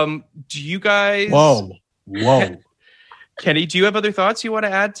 Do you guys... Whoa. Kenny, do you have other thoughts you want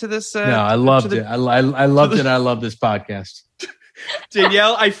to add to this? No, I loved it. I loved it. I love this podcast.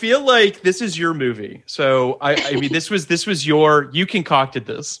 Danielle, I feel like this is your movie. So I mean, this was you concocted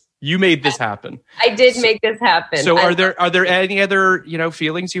this. You made this happen. I did make this happen. So are there any other,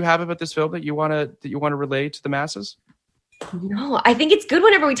 feelings you have about this film that you want to relay to the masses? No, I think it's good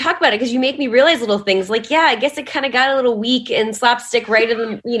whenever we talk about it because you make me realize little things like, yeah, I guess it kind of got a little weak and slapstick right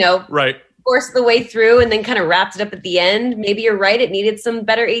in the, right. Forced the way through and then kind of wrapped it up at the end. Maybe you're right. It needed some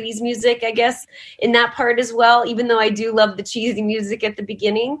better 80s music, I guess, in that part as well, even though I do love the cheesy music at the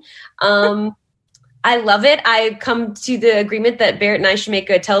beginning. I love it. I come to the agreement that Barrett and I should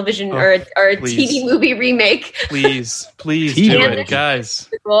make a television or a TV movie remake. Please do it, guys.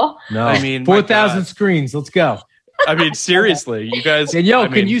 Cool. No, I mean 4,000 screens. Let's go. I mean, seriously, you guys. Danielle,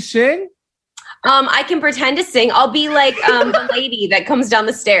 can you sing? I can pretend to sing. I'll be like the lady that comes down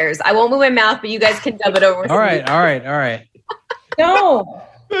the stairs. I won't move my mouth, but you guys can dub it over. All right. No.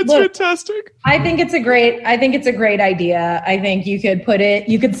 That's fantastic. I think it's a great idea. I think you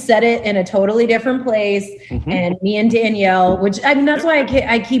could set it in a totally different place. Mm-hmm. And me and Danielle, that's why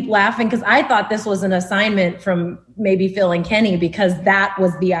I keep laughing because I thought this was an assignment from maybe Phil and Kenny because that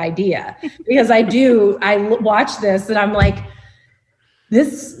was the idea. Because I watch this and I'm like,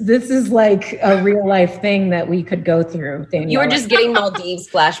 this is like a real life thing that we could go through. Danielle. You were just getting Maldives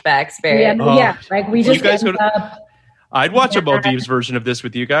flashbacks, Barry. Yeah, like we just I'd watch a Maldives version of this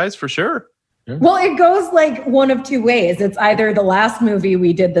with you guys for sure. Well, it goes like one of two ways. It's either the last movie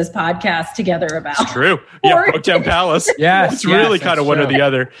we did this podcast together about. It's true. Yeah, Brokedown Palace. Yes, it's really kind of one or the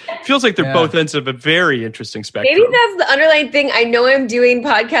other. It feels like they're both ends of a very interesting spectrum. Maybe that's the underlying thing. I know I'm doing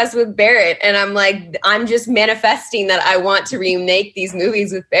podcasts with Barrett, and I'm just manifesting that I want to remake these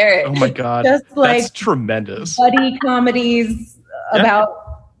movies with Barrett. Oh my God. Just like that's tremendous. Buddy comedies about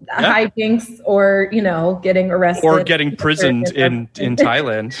hijinks or, getting arrested. Or getting prisoned in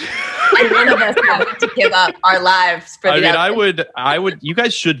Thailand. And none of us have to give up our lives for the I would, you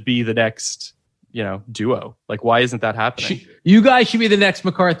guys should be the next, duo. Like, why isn't that happening? You guys should be the next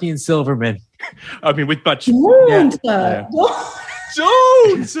McCarthy and Silverman. I mean, with much. Don't.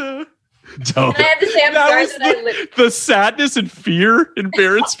 Don't. I have to say, I'm sorry that the sadness and fear in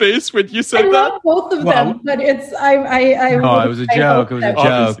Barrett's face when you said I love both of them, but it's it was a joke. It was a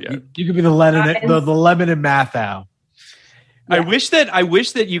joke. Yeah. You could be the lemon and Mathau. Yeah. I wish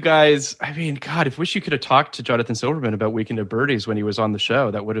that you guys. I mean, God, I wish you could have talked to Jonathan Silverman about Weekend at Bernie's when he was on the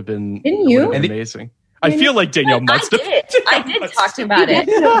show. That would have been. Didn't you? Amazing. I feel like Danielle must have. I did talk to him about it.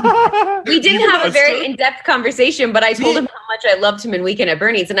 We didn't have a very in-depth conversation, but I told him how much I loved him in Weekend at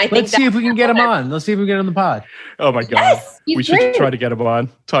Bernie's, and I think let's see if we can get him on. Let's see if we can get him on the pod. Oh my God, yes, we should try to get him on.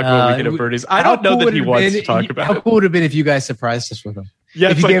 Talk about Weekend at Bernie's. I don't know that he wants to talk about it. How cool would it have been if you guys surprised us with him?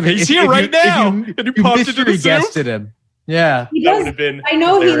 Yeah, he's here right now, and you popped into the guested him. Yeah, that would have been. I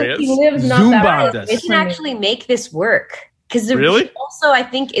know he lives not that far. We can actually make this work because really also I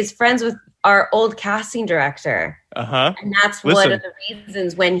think is friends with our old casting director. And that's one of the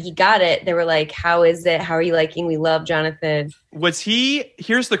reasons when he got it, they were like, how is it? How are you liking? We love Jonathan.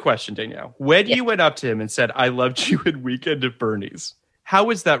 Here's the question, Danielle. When you went up to him and said, I loved you in Weekend at Bernie's, how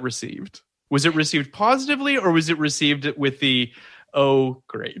was that received? Was it received positively or was it received with the, oh,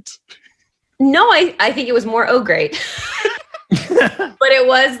 great? No, I think it was more, oh, great. But it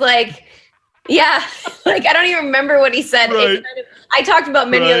was like, yeah, like I don't even remember what he said. Right. I talked about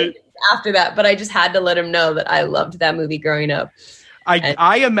many other things after that, but I just had to let him know that I loved that movie growing up.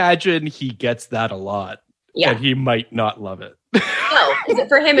 I imagine he gets that a lot. Yeah. And he might not love it. No,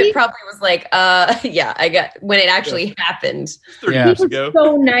 for him, it probably was like, yeah, I got when it actually happened. 30 years ago.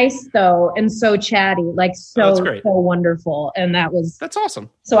 So nice though, and so chatty, like so wonderful, and that's awesome.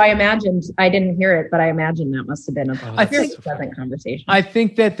 So I imagined, I didn't hear it, but I imagine that must have been a pleasant conversation. I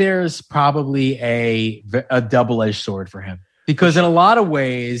think that there's probably a double-edged sword for him because in a lot of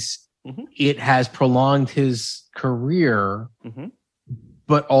ways, it has prolonged his career,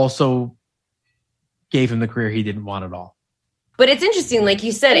 but also gave him the career he didn't want at all. But it's interesting, like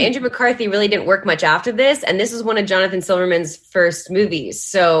you said, Andrew McCarthy really didn't work much after this, and this was one of Jonathan Silverman's first movies.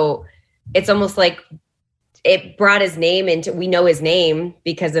 So it's almost like it brought his name into. We know his name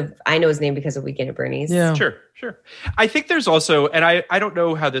I know his name because of Weekend at Bernie's. Yeah, sure. I think there's also, and I don't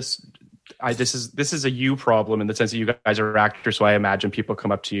know how this is a you problem in the sense that you guys are actors, so I imagine people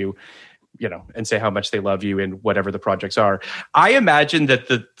come up to you, and say how much they love you in whatever the projects are. I imagine that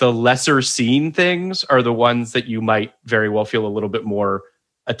the lesser seen things are the ones that you might very well feel a little bit more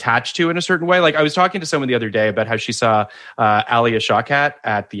attached to in a certain way. Like I was talking to someone the other day about how she saw Alia Shawkat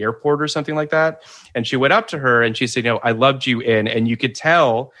at the airport or something like that. And she went up to her and she said, I loved you in, and you could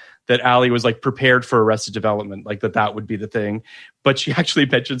tell that Ali was like prepared for Arrested Development, like that would be the thing. But she actually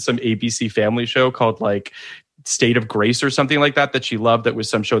mentioned some ABC Family show called like State of Grace or something like that she loved. That was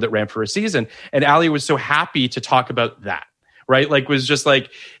some show that ran for a season. And Ali was so happy to talk about that, right? Like was just like,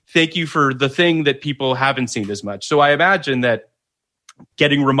 thank you for the thing that people haven't seen as much. So I imagine that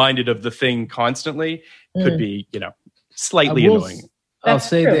getting reminded of the thing constantly could be, slightly annoying. I'll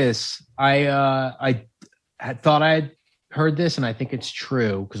say this. I thought I had heard this and I think it's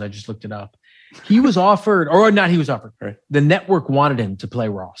true because I just looked it up. He was offered, or not he was offered, right? The network wanted him to play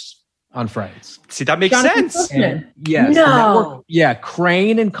Ross on Friends. See, that makes sense. Yes. No.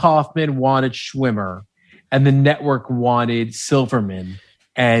 Crane and Kaufman wanted Schwimmer, and the network wanted Silverman,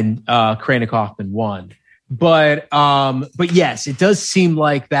 and Crane and Kaufman won. But yes, it does seem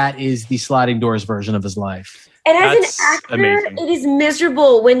like that is the sliding doors version of his life. And as an actor, amazing. It is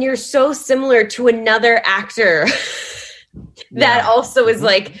miserable when you're so similar to another actor that also is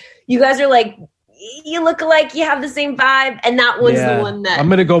like, you guys are like, you look alike, you have the same vibe, and that was the one that... I'm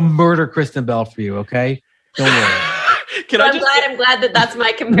going to go murder Kristen Bell for you, okay? Don't worry. I'm glad that that's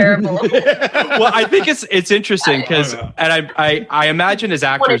my comparable. Well, I think it's interesting because, and I imagine as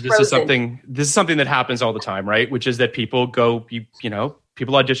actors, this is something that happens all the time, right? Which is that people go,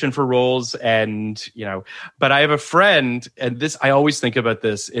 people audition for roles and, but I have a friend, and this, I always think about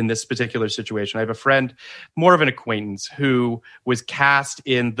this in this particular situation. I have a friend, more of an acquaintance, who was cast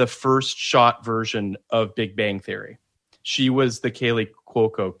in the first shot version of Big Bang Theory. She was the Kaylee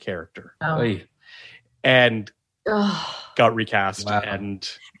Cuoco character. Oh. And got recast. Wow. And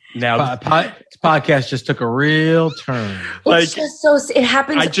now this podcast just took a real turn. It's just so, it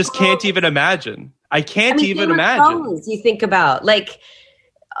happens. I just can't even imagine. I can't even imagine. You think about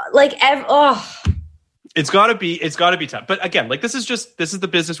it's gotta be tough. But again, like this is the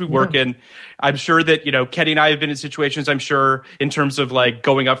business we work in. I'm sure that, Kenny and I have been in situations, I'm sure, in terms of like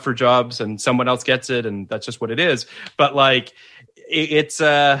going up for jobs and someone else gets it and that's just what it is. But like it's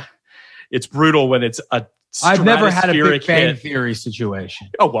brutal when it's a I've never had a Big Bang Theory situation.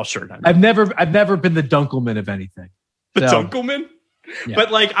 Oh, well, sure. I've never been the Dunkelman of anything. The Dunkelman? Yeah.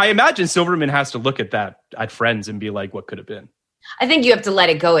 But like, I imagine Silverman has to look at that at Friends and be like, what could have been? I think you have to let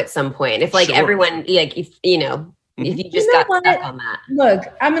it go at some point. If like everyone, like, if you just got stuck on that. Look,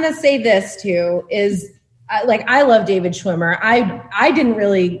 I'm going to say this too, is I love David Schwimmer. I didn't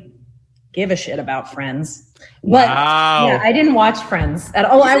really give a shit about Friends. But I didn't watch Friends at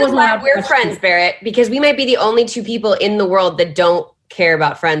all. I wasn't allowed. We're friends, Barrett, because we might be the only two people in the world that don't care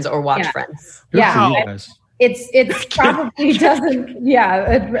about Friends or watch Friends. It's probably doesn't.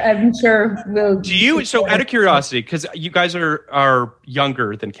 Yeah, I'm sure we'll. Do you? So, out of curiosity, because you guys are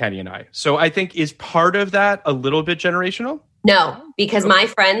younger than Kenny and I, so I think is part of that a little bit generational? No, because my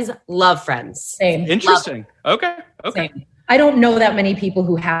friends love Friends. Same. Interesting. Okay. Same. I don't know that many people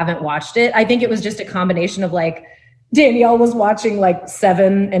who haven't watched it. I think it was just a combination of like Danielle was watching like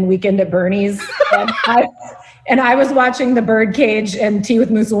Seven and Weekend at Bernie's, And I was watching The Birdcage and Tea with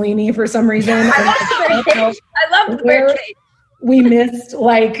Mussolini for some reason. I love The Birdcage. We missed,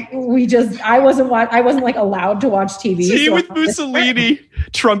 I wasn't like allowed to watch TV. Tea with Mussolini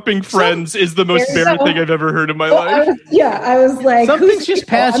trumping Friends is the most Barrett thing I've ever heard in my life. I was like, some things just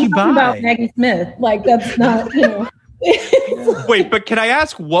pass you by. About Maggie Smith, like that's not, Wait, but can I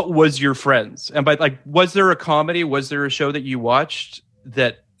ask, what was your Friends? And by was there a comedy? Was there a show that you watched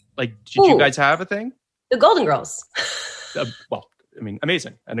that did you guys have a thing? The Golden Girls.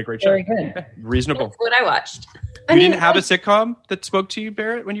 Amazing and a great show. Very good. Yeah, reasonable. That's what I watched. You didn't have a sitcom that spoke to you,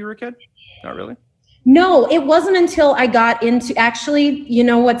 Barrett, when you were a kid? Not really? No, it wasn't until I got into, actually, you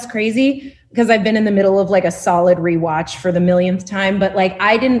know what's crazy? Because I've been in the middle of a solid rewatch for the millionth time, but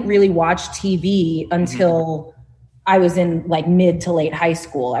I didn't really watch TV until I was in mid to late high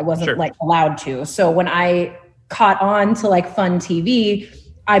school. I wasn't allowed to. So when I caught on to Fun TV,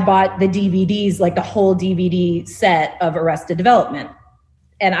 I bought the DVDs, the whole DVD set of Arrested Development.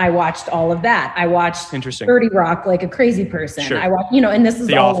 And I watched all of that. I watched 30 Rock like a crazy person. Sure. I watched, and this is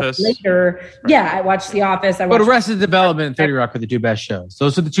The all Office. Later. Right. Yeah, I watched The Office. But Arrested Development and 30 Rock are the two best shows.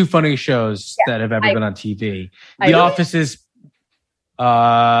 Those are the two funniest shows that have ever been on TV. The Office is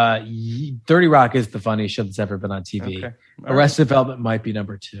 30 Rock is the funniest show that's ever been on TV. Okay. Arrested Development might be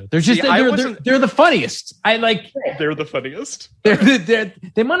number 2. They're just they're the funniest. They're the funniest.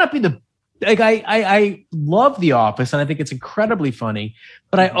 They might not be the I love The Office and I think it's incredibly funny,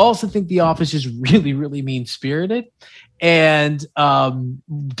 but I also think The Office is really, really mean spirited and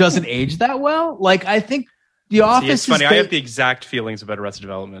doesn't age that well. I think The Office. It's funny. I have the exact feelings about Arrested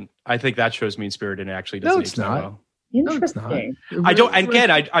Development. I think that show's mean spirited and actually doesn't age that well. Interesting. I don't. Again,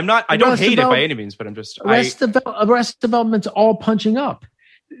 I'm not. I don't hate it by any means, but I'm just. Arrested Development's all punching up.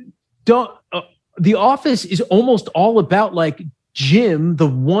 The Office is almost all about Jim, the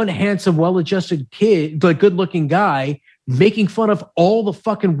one handsome, well-adjusted kid, the good-looking guy, making fun of all the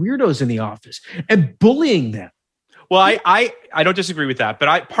fucking weirdos in the office and bullying them. Well, I don't disagree with that,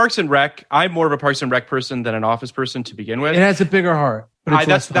 but Parks and Rec, I'm more of a Parks and Rec person than an Office person to begin with. It has a bigger heart. But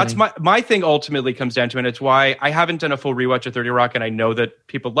that's my thing ultimately comes down to, and it's why I haven't done a full rewatch of 30 Rock, and I know that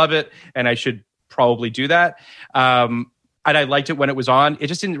people love it, and I should probably do that. And I liked it when it was on. It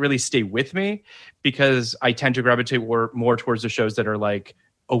just didn't really stay with me because I tend to gravitate more towards the shows that are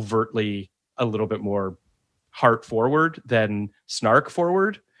overtly a little bit more heart forward than snark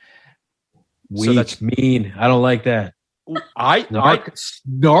forward. Weak, so that's mean. I don't like that.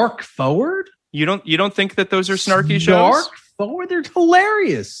 Snark forward? You don't think that those are snarky shows? Snark forward? They're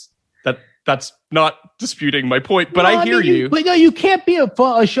hilarious. That's not disputing my point, but I hear you. But no, you can't be a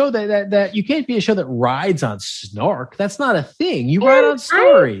show that you can't be a show that rides on snark. That's not a thing. You ride on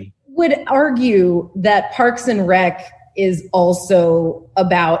story. I would argue that Parks and Rec is also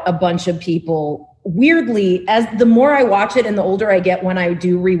about a bunch of people. Weirdly, as the more I watch it and the older I get when I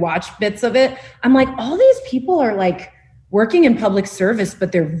do rewatch bits of it, I'm like, all these people are working in public service,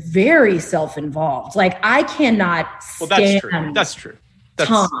 but they're very self-involved. I cannot stand That's true.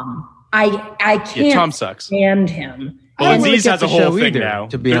 Tom. I can't Tom sucks. stand him. Well, Aziz has a whole thing now.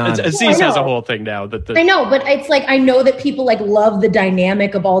 To be honest, Aziz has a whole thing now. I know, but it's I know that people love the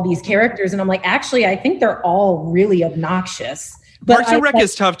dynamic of all these characters, and I'm actually, I think they're all really obnoxious. But Parks and Rec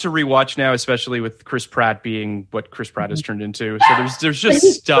is tough to rewatch now, especially with Chris Pratt being what Chris Pratt has turned into. So there's just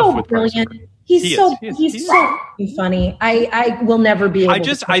stuff so with Parks and Rec. He's so funny. I will never be able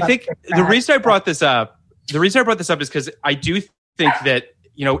I think the reason I brought this up is because I do think that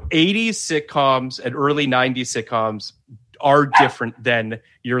 80s sitcoms and early 90s sitcoms are different than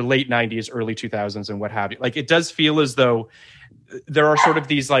your late 90s, early 2000s and what have you. It does feel as though there are sort of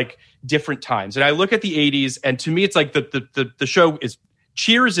these different times. And I look at the 80s and to me, it's the show is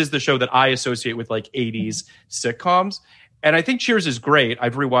Cheers is the show that I associate with 80s sitcoms. And I think Cheers is great.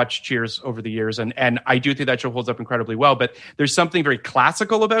 I've rewatched Cheers over the years, and I do think that show holds up incredibly well. But there's something very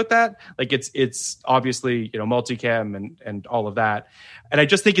classical about that. It's obviously multicam and all of that. And I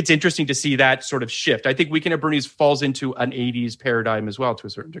just think it's interesting to see that sort of shift. I think Weekend at Bernie's falls into an 80s paradigm as well to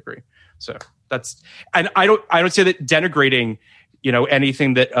a certain degree. So and I don't say that denigrating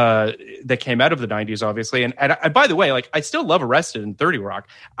anything that came out of the 90s, obviously. And by the way, I still love Arrested and 30 Rock.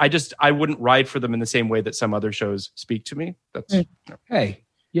 I wouldn't ride for them in the same way that some other shows speak to me. Hey,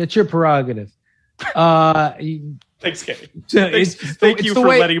 it's your prerogative. Thanks, Kenny. Thank you for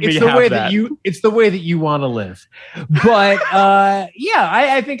letting me have that. It's the way that you want to live. But I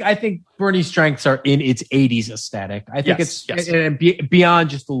think Bernie's strengths are in its 80s aesthetic. I think it's beyond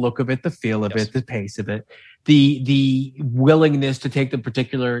just the look of it, the feel of it, the pace of it. The willingness to take the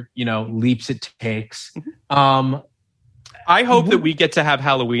particular, leaps it takes. I hope that we get to have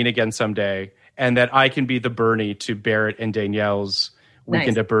Halloween again someday. and that I can be the Bernie to Barrett and Danielle's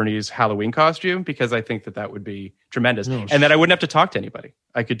Weekend at Bernie's Halloween costume, because I think that would be tremendous. And that I wouldn't have to talk to anybody.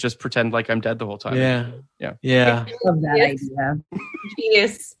 I could just pretend like I'm dead the whole time. Yeah. I love that idea.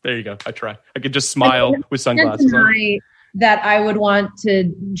 Genius. There you go. I try. I could just smile with sunglasses on. That I would want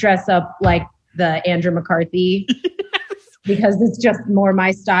to dress up like the Andrew McCarthy because it's just more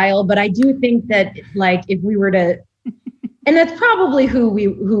my style. But I do think that like if we were to, and that's probably who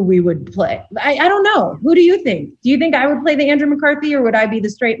we would play. I don't know. Who do you think? Do you think I would play the Andrew McCarthy, or would I be the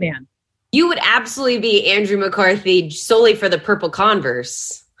straight man? You would absolutely be Andrew McCarthy solely for the purple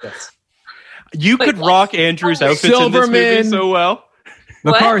Converse. Yes. You could rock Andrew's outfits in this movie so well.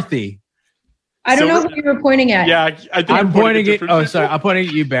 McCarthy. I don't know who you were pointing at. Yeah, I think I'm pointing at. Oh, sorry. I'm pointing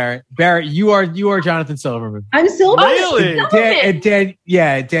at you, Barrett. Barrett, you are Jonathan Silverman. I'm Silverman. Really?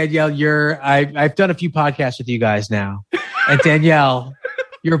 Danielle, I've done a few podcasts with you guys now, and Danielle,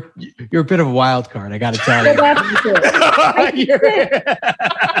 you're a bit of a wild card. I got to tell you.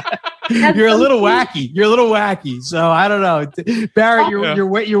 You're a little wacky. You're a little wacky. So I don't know, Barrett.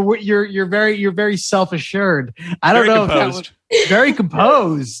 You're very self-assured. I don't know composed. if that was very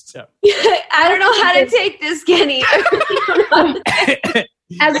composed. Yeah. I don't know how to take this, Kenny.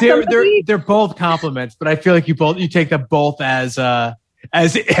 They're both compliments, but I feel like you take them both as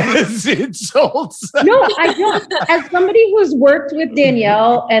insults. No, I don't. As somebody who's worked with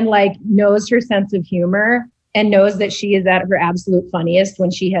Danielle and like knows her sense of humor and knows that she is at her absolute funniest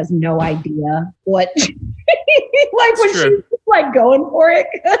when she has no idea what, like when she's like going for it.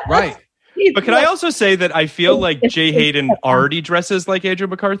 Right. But can I also say that I feel like Jay Hayden already dresses like Andrew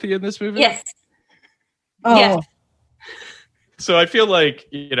McCarthy in this movie? Yes. Oh. Yes. So I feel like,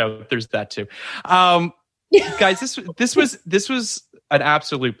 there's that too. Guys, this was an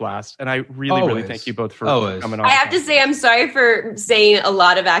absolute blast, and I really thank you both for coming on. I have to say, I'm sorry for saying a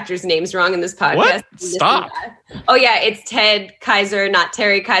lot of actors' names wrong in this podcast. What? Stop. Oh yeah, it's Ted Kaiser, not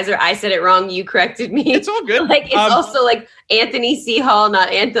Terry Kaiser. I said it wrong. You corrected me. It's all good. Like it's also like Anthony C. Hall, not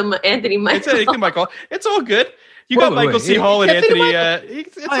Anthony Michael. It's Anthony Michael. It's all good. You got Michael C. Hall and Anthony.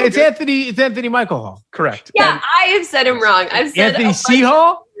 It's Anthony Michael Hall. Correct. Yeah, I have said him wrong. I've said Anthony C.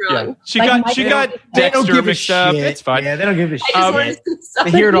 Hall. Wrong. Yeah. She got Dexter mixed up. It's fine. Yeah, they don't give a shit.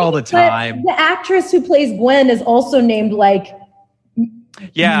 They hear it all the time. But the actress who plays Gwen is also named like.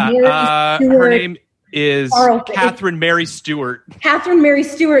 Yeah, her name is Catherine Mary Stewart. Catherine Mary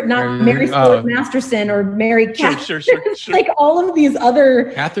Stewart, not Mary Stewart Masterson or Mary. Sure. Like all of these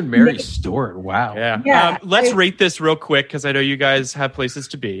other. Catherine Mary Stewart. Wow. Yeah. Let's rate this real quick because I know you guys have places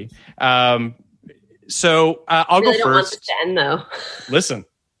to be. So I'll go first. Don't want it to end, though. Listen,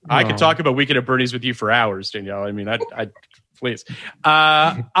 I could talk about Weekend at Bernie's with you for hours, Danielle. I mean, I please.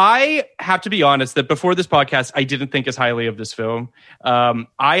 I have to be honest that before this podcast, I didn't think as highly of this film.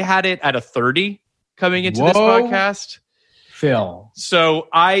 I had it at a 30 coming into this podcast. Phil. So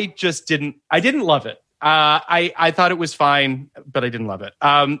I didn't love it. I thought it was fine, but I didn't love it.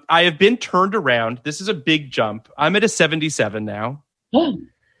 I have been turned around. This is a big jump. I'm at a 77 now.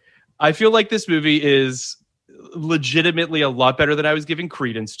 I feel like this movie is legitimately a lot better than I was giving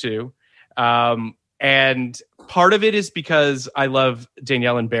credence to. And part of it is because I love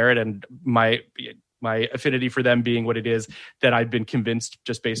Danielle and Barrett and my affinity for them being what it is that I've been convinced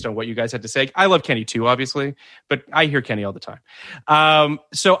just based on what you guys had to say. I love Kenny too, obviously, but I hear Kenny all the time.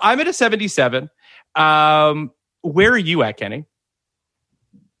 So I'm at a 77. Where are you at, Kenny?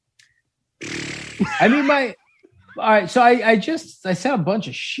 I mean, all right. So I said a bunch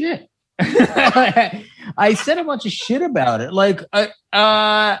of shit. I said a bunch of shit about it. Like,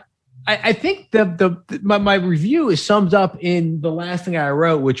 I think my review is summed up in the last thing I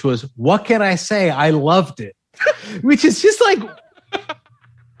wrote, which was, what can I say? I loved it. Which is just like,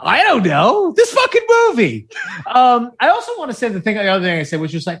 I don't know, this fucking movie. I also want to say the other thing I said,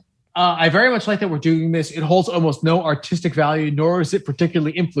 which was like, I very much like that we're doing this. It holds almost no artistic value, nor is it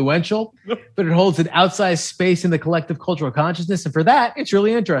particularly influential, but it holds an outsized space in the collective cultural consciousness. And for that, it's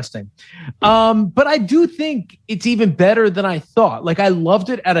really interesting. But I do think it's even better than I thought. Like, I loved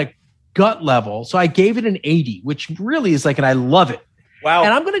it at a gut level. So I gave it an 80, which really is like, and I love it. Wow.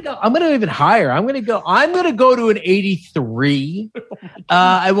 And I'm going to even higher. I'm going to go to an 83.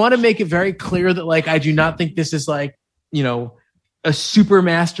 I want to make it very clear that like, I do not think this is like, a super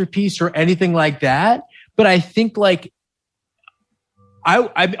masterpiece or anything like that. But I think like, and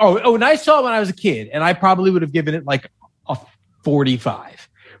I saw it when I was a kid and I probably would have given it like a 45.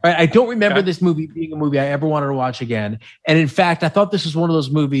 Right? I don't remember this movie being a movie I ever wanted to watch again. And in fact, I thought this was one of those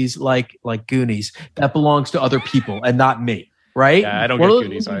movies like Goonies that belongs to other people and not me. Right? Yeah, I don't get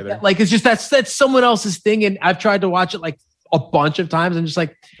Goonies either. Like, it's just that's someone else's thing. And I've tried to watch it like a bunch of times. I'm just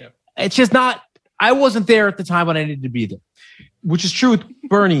like, It's just not. I wasn't there at the time when I needed to be there, which is true with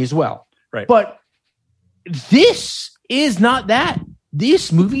Bernie as well. Right. But this is not that.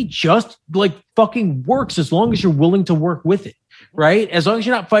 This movie just like fucking works as long as you're willing to work with it, right? As long as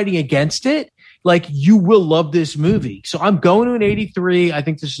you're not fighting against it, like you will love this movie. So I'm going to an 83. I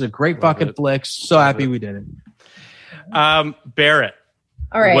think this is a great fucking flick. So happy we did it. Barrett.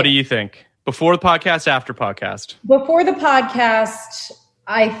 All right. What do you think? Before the podcast, after podcast? Before the podcast,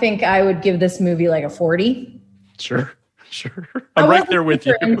 I think I would give this movie like a 40. Sure. I'm right there with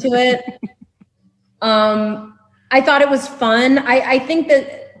you. Into it. I thought it was fun. I think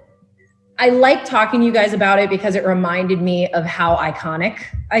that I like talking to you guys about it because it reminded me of how iconic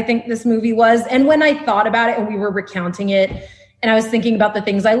I think this movie was. And when I thought about it and we were recounting it, and I was thinking about the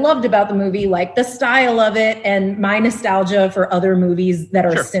things I loved about the movie, like the style of it and my nostalgia for other movies that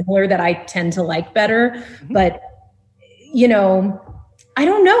are similar that I tend to like better. Mm-hmm. But, you know, I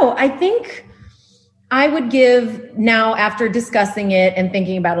don't know. I think I would give now, after discussing it and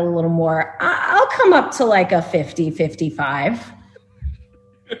thinking about it a little more, I'll come up to like a 50, 55.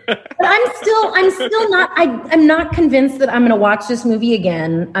 But I'm not convinced that I'm going to watch this movie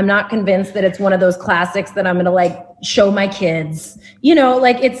again. I'm not convinced that it's one of those classics that I'm going to like show my kids, you know,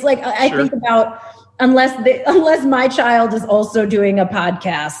 like, it's like, I think about, unless my child is also doing a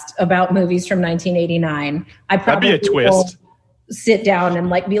podcast about movies from 1989, I probably that'd be a twist. Sit down and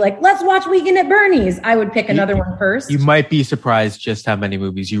like be like, let's watch Weekend at Bernie's. I would pick another one first. You might be surprised just how many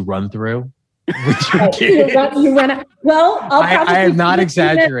movies you run through with your kids. I am not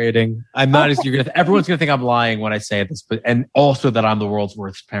exaggerating. I'm not. Everyone's gonna think I'm lying when I say this, but and also that I'm the world's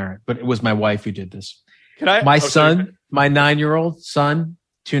worst parent. But it was my wife who did this. Can I? My son, my 9-year-old son,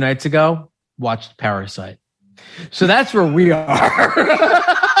 2 nights ago watched Parasite. So that's where we are.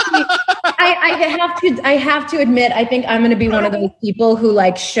 I have to admit, I think I'm going to be one of those people who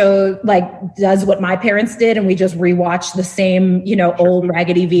does what my parents did, and we just rewatch the same, you know, old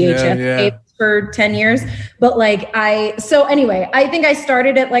raggedy VHS tapes for 10 years. But anyway, I think I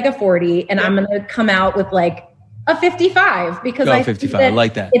started at like a 40, and I'm going to come out with like a 55 because I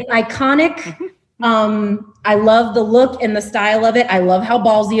like that. It's iconic. I love the look and the style of it. I love how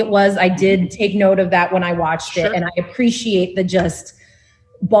ballsy it was. I did take note of that when I watched it, and I appreciate the just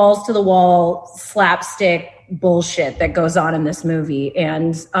balls to the wall slapstick bullshit that goes on in this movie.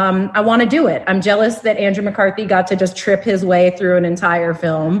 And I want to do it. I'm jealous that Andrew McCarthy got to just trip his way through an entire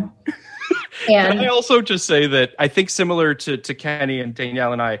film. And can I also just say that I think similar to Kenny and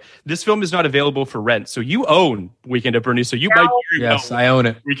Danielle and I, this film is not available for rent. So you own Weekend at Bernie's. So you might I own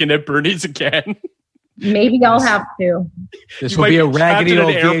it. Weekend at Bernie's again. Maybe I'll have to. This will be a raggedy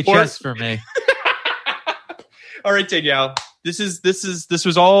old VHS for me. All right, Danielle. This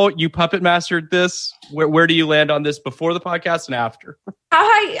was all you puppet mastered this. Where do you land on this before the podcast and after? How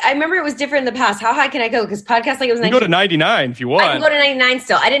high? I remember it was different in the past. How high can I go? Because podcast like it was 99. You go to 99 if you want. I can go to 99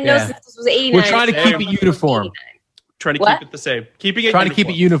 still. I didn't know since this was 89. We're trying to keep it uniform. Trying to keep it the same. Keep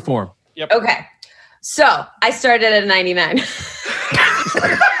it uniform. Yep. Okay. So I started at a 99.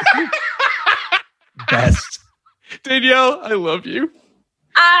 Best. Danielle, I love you.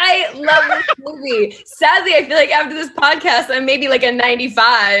 I love this movie. Sadly, I feel like after this podcast, I'm maybe like a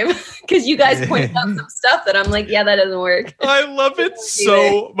 95 because you guys point out some stuff that I'm like, yeah, that doesn't work. I love it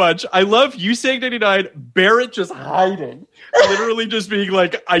so much. I love you saying 99, Barrett just hiding. Literally just being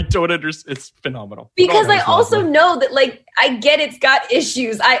like, I don't understand. It's phenomenal. Because I also know that, like, I get it's got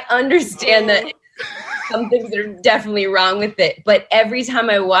issues. I understand that some things are definitely wrong with it. But every time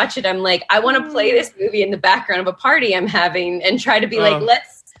I watch it, I'm like, I want to play this movie in the background of a party I'm having and try to be like,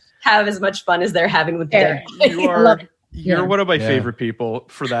 let's have as much fun as they're having with their. You're one of my favorite people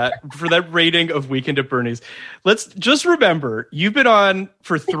for that rating of Weekend at Bernie's. Let's just remember, you've been on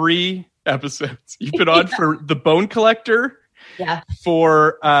for 3 episodes. You've been on for The Bone Collector,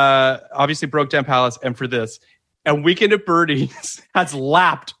 for obviously Broke Down Palace, and for this. And Weekend at Bernie's has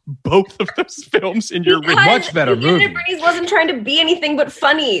lapped both of those films in your much better movie. Weekend at Bernie's wasn't trying to be anything but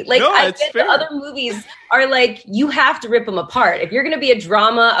funny. Like, I get the other movies are like, you have to rip them apart. If you're going to be a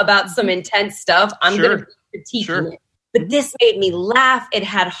drama about some intense stuff, I'm going to be critiquing it. But this made me laugh. It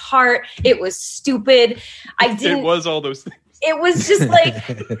had heart. It was stupid. It was all those things. It was just like,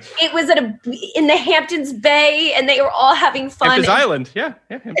 it was in the Hamptons Bay, and they were all having fun. Hamptons Island. Yeah,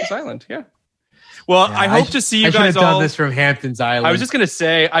 Hamptons Island. Yeah. Well, I hope to see you guys all. Done this from Hamptons Island. I was just going to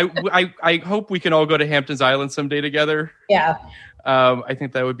say, I hope we can all go to Hamptons Island someday together. Yeah. I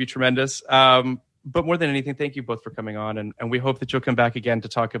think that would be tremendous. but more than anything, thank you both for coming on, and we hope that you'll come back again to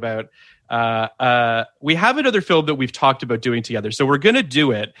talk about. We have another film that we've talked about doing together, so we're going to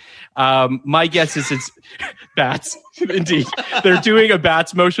do it. My guess is it's Bats. Indeed, they're doing a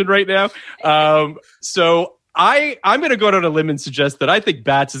Bats motion right now. So I'm going to go out on a limb and suggest that I think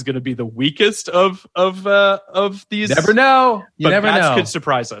Bats is going to be the weakest of these. Never know. You never Bats know. Could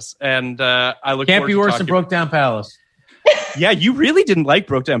surprise us, and I look. Can't be worse than Brokedown Palace. Yeah, you really didn't like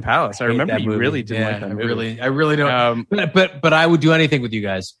Brokedown Palace. I remember you really didn't like that movie. I really don't. But I would do anything with you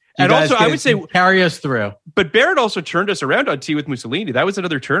guys. And also, I would say carry us through. But Barrett also turned us around on Tea with Mussolini. That was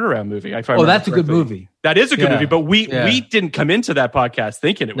another turnaround movie. That's a good movie. That is a good movie. But we didn't come into that podcast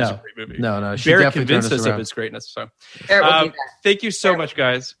thinking it was a great movie. No. Barrett convinced us of its greatness. So, thank you so much,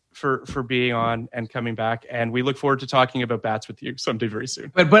 guys, for being on and coming back. And we look forward to talking about Bats with you someday very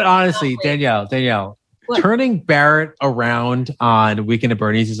soon. But honestly, Danielle. What? Turning Barrett around on Weekend at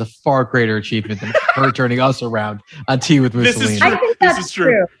Bernie's is a far greater achievement than her turning us around on Tea with Mussolini. I think that's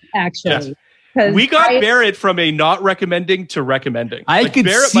true, actually. Yes. We got Barrett from a not recommending to recommending. I could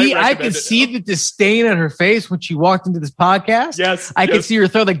see the disdain on her face when she walked into this podcast. Yes. I could see her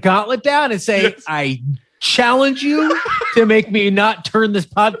throw the gauntlet down and say, I challenge you to make me not turn this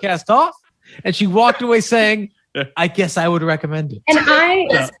podcast off. And she walked away saying, I guess I would recommend it.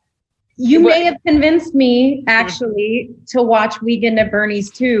 And you may have convinced me, actually, to watch Weekend at Bernie's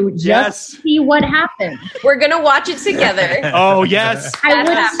too, just to see what happened. We're going to watch it together. Oh, yes.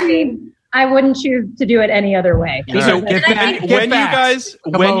 I wouldn't choose to do it any other way. So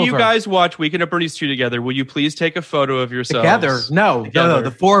when you guys watch Weekend at Bernie's 2 together, will you please take a photo of yourselves? Together? No,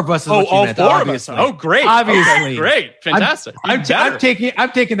 the four of us. All four of us. Oh, great. Obviously. Okay, great. Fantastic. I'm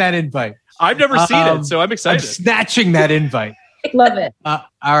taking that invite. I've never seen it, so I'm excited. I'm snatching that invite. Love it. All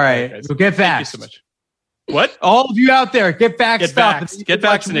right. So get vaxxed. Thank you so much. What? All of you out there, get vaxxed. Get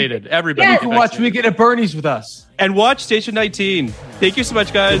vaccinated. Everybody. You can watch Weekend at Bernie's with us. And watch Station 19. Thank you so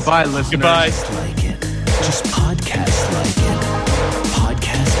much, guys. Goodbye, listeners. Goodbye. Like it. Just podcast like it.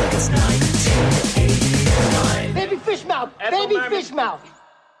 Podcast like it's 1989. Baby fish mouth. Baby fish mouth.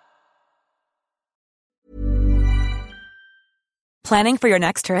 Planning for your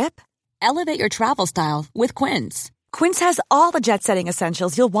next trip? Elevate your travel style with Quince. Quince has all the jet-setting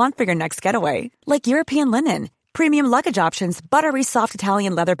essentials you'll want for your next getaway, like European linen, premium luggage options, buttery soft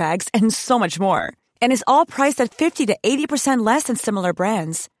Italian leather bags, and so much more. And is all priced at 50 to 80% less than similar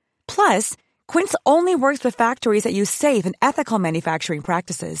brands. Plus, Quince only works with factories that use safe and ethical manufacturing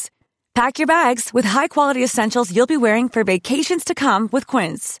practices. Pack your bags with high-quality essentials you'll be wearing for vacations to come with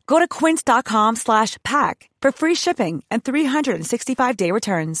Quince. Go to quince.com/pack for free shipping and 365-day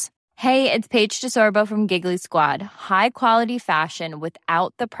returns. Hey, it's Paige DeSorbo from Giggly Squad. High quality fashion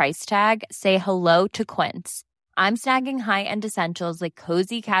without the price tag. Say hello to Quince. I'm snagging high-end essentials like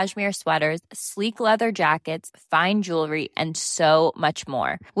cozy cashmere sweaters, sleek leather jackets, fine jewelry, and so much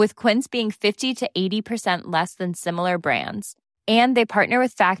more. With Quince being 50 to 80% less than similar brands. And they partner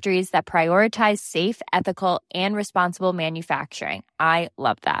with factories that prioritize safe, ethical, and responsible manufacturing. I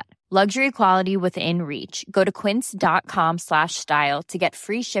love that. Luxury quality within reach. Go to quince.com/style to get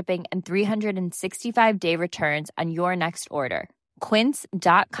free shipping and 365-day returns on your next order.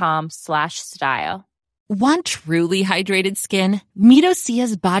 Quince.com/style. Want truly hydrated skin? Meet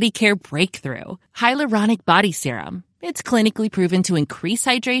Osea's Body Care Breakthrough Hyaluronic Body Serum. It's clinically proven to increase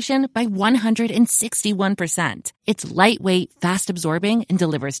hydration by 161%. It's lightweight, fast-absorbing, and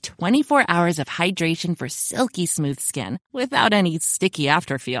delivers 24 hours of hydration for silky smooth skin without any sticky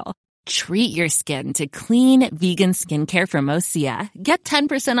afterfeel. Treat your skin to clean, vegan skincare from Osea. Get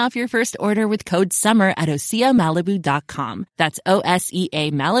 10% off your first order with code SUMMER at OseaMalibu.com. That's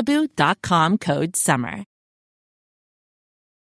OSEA Malibu.com, code SUMMER.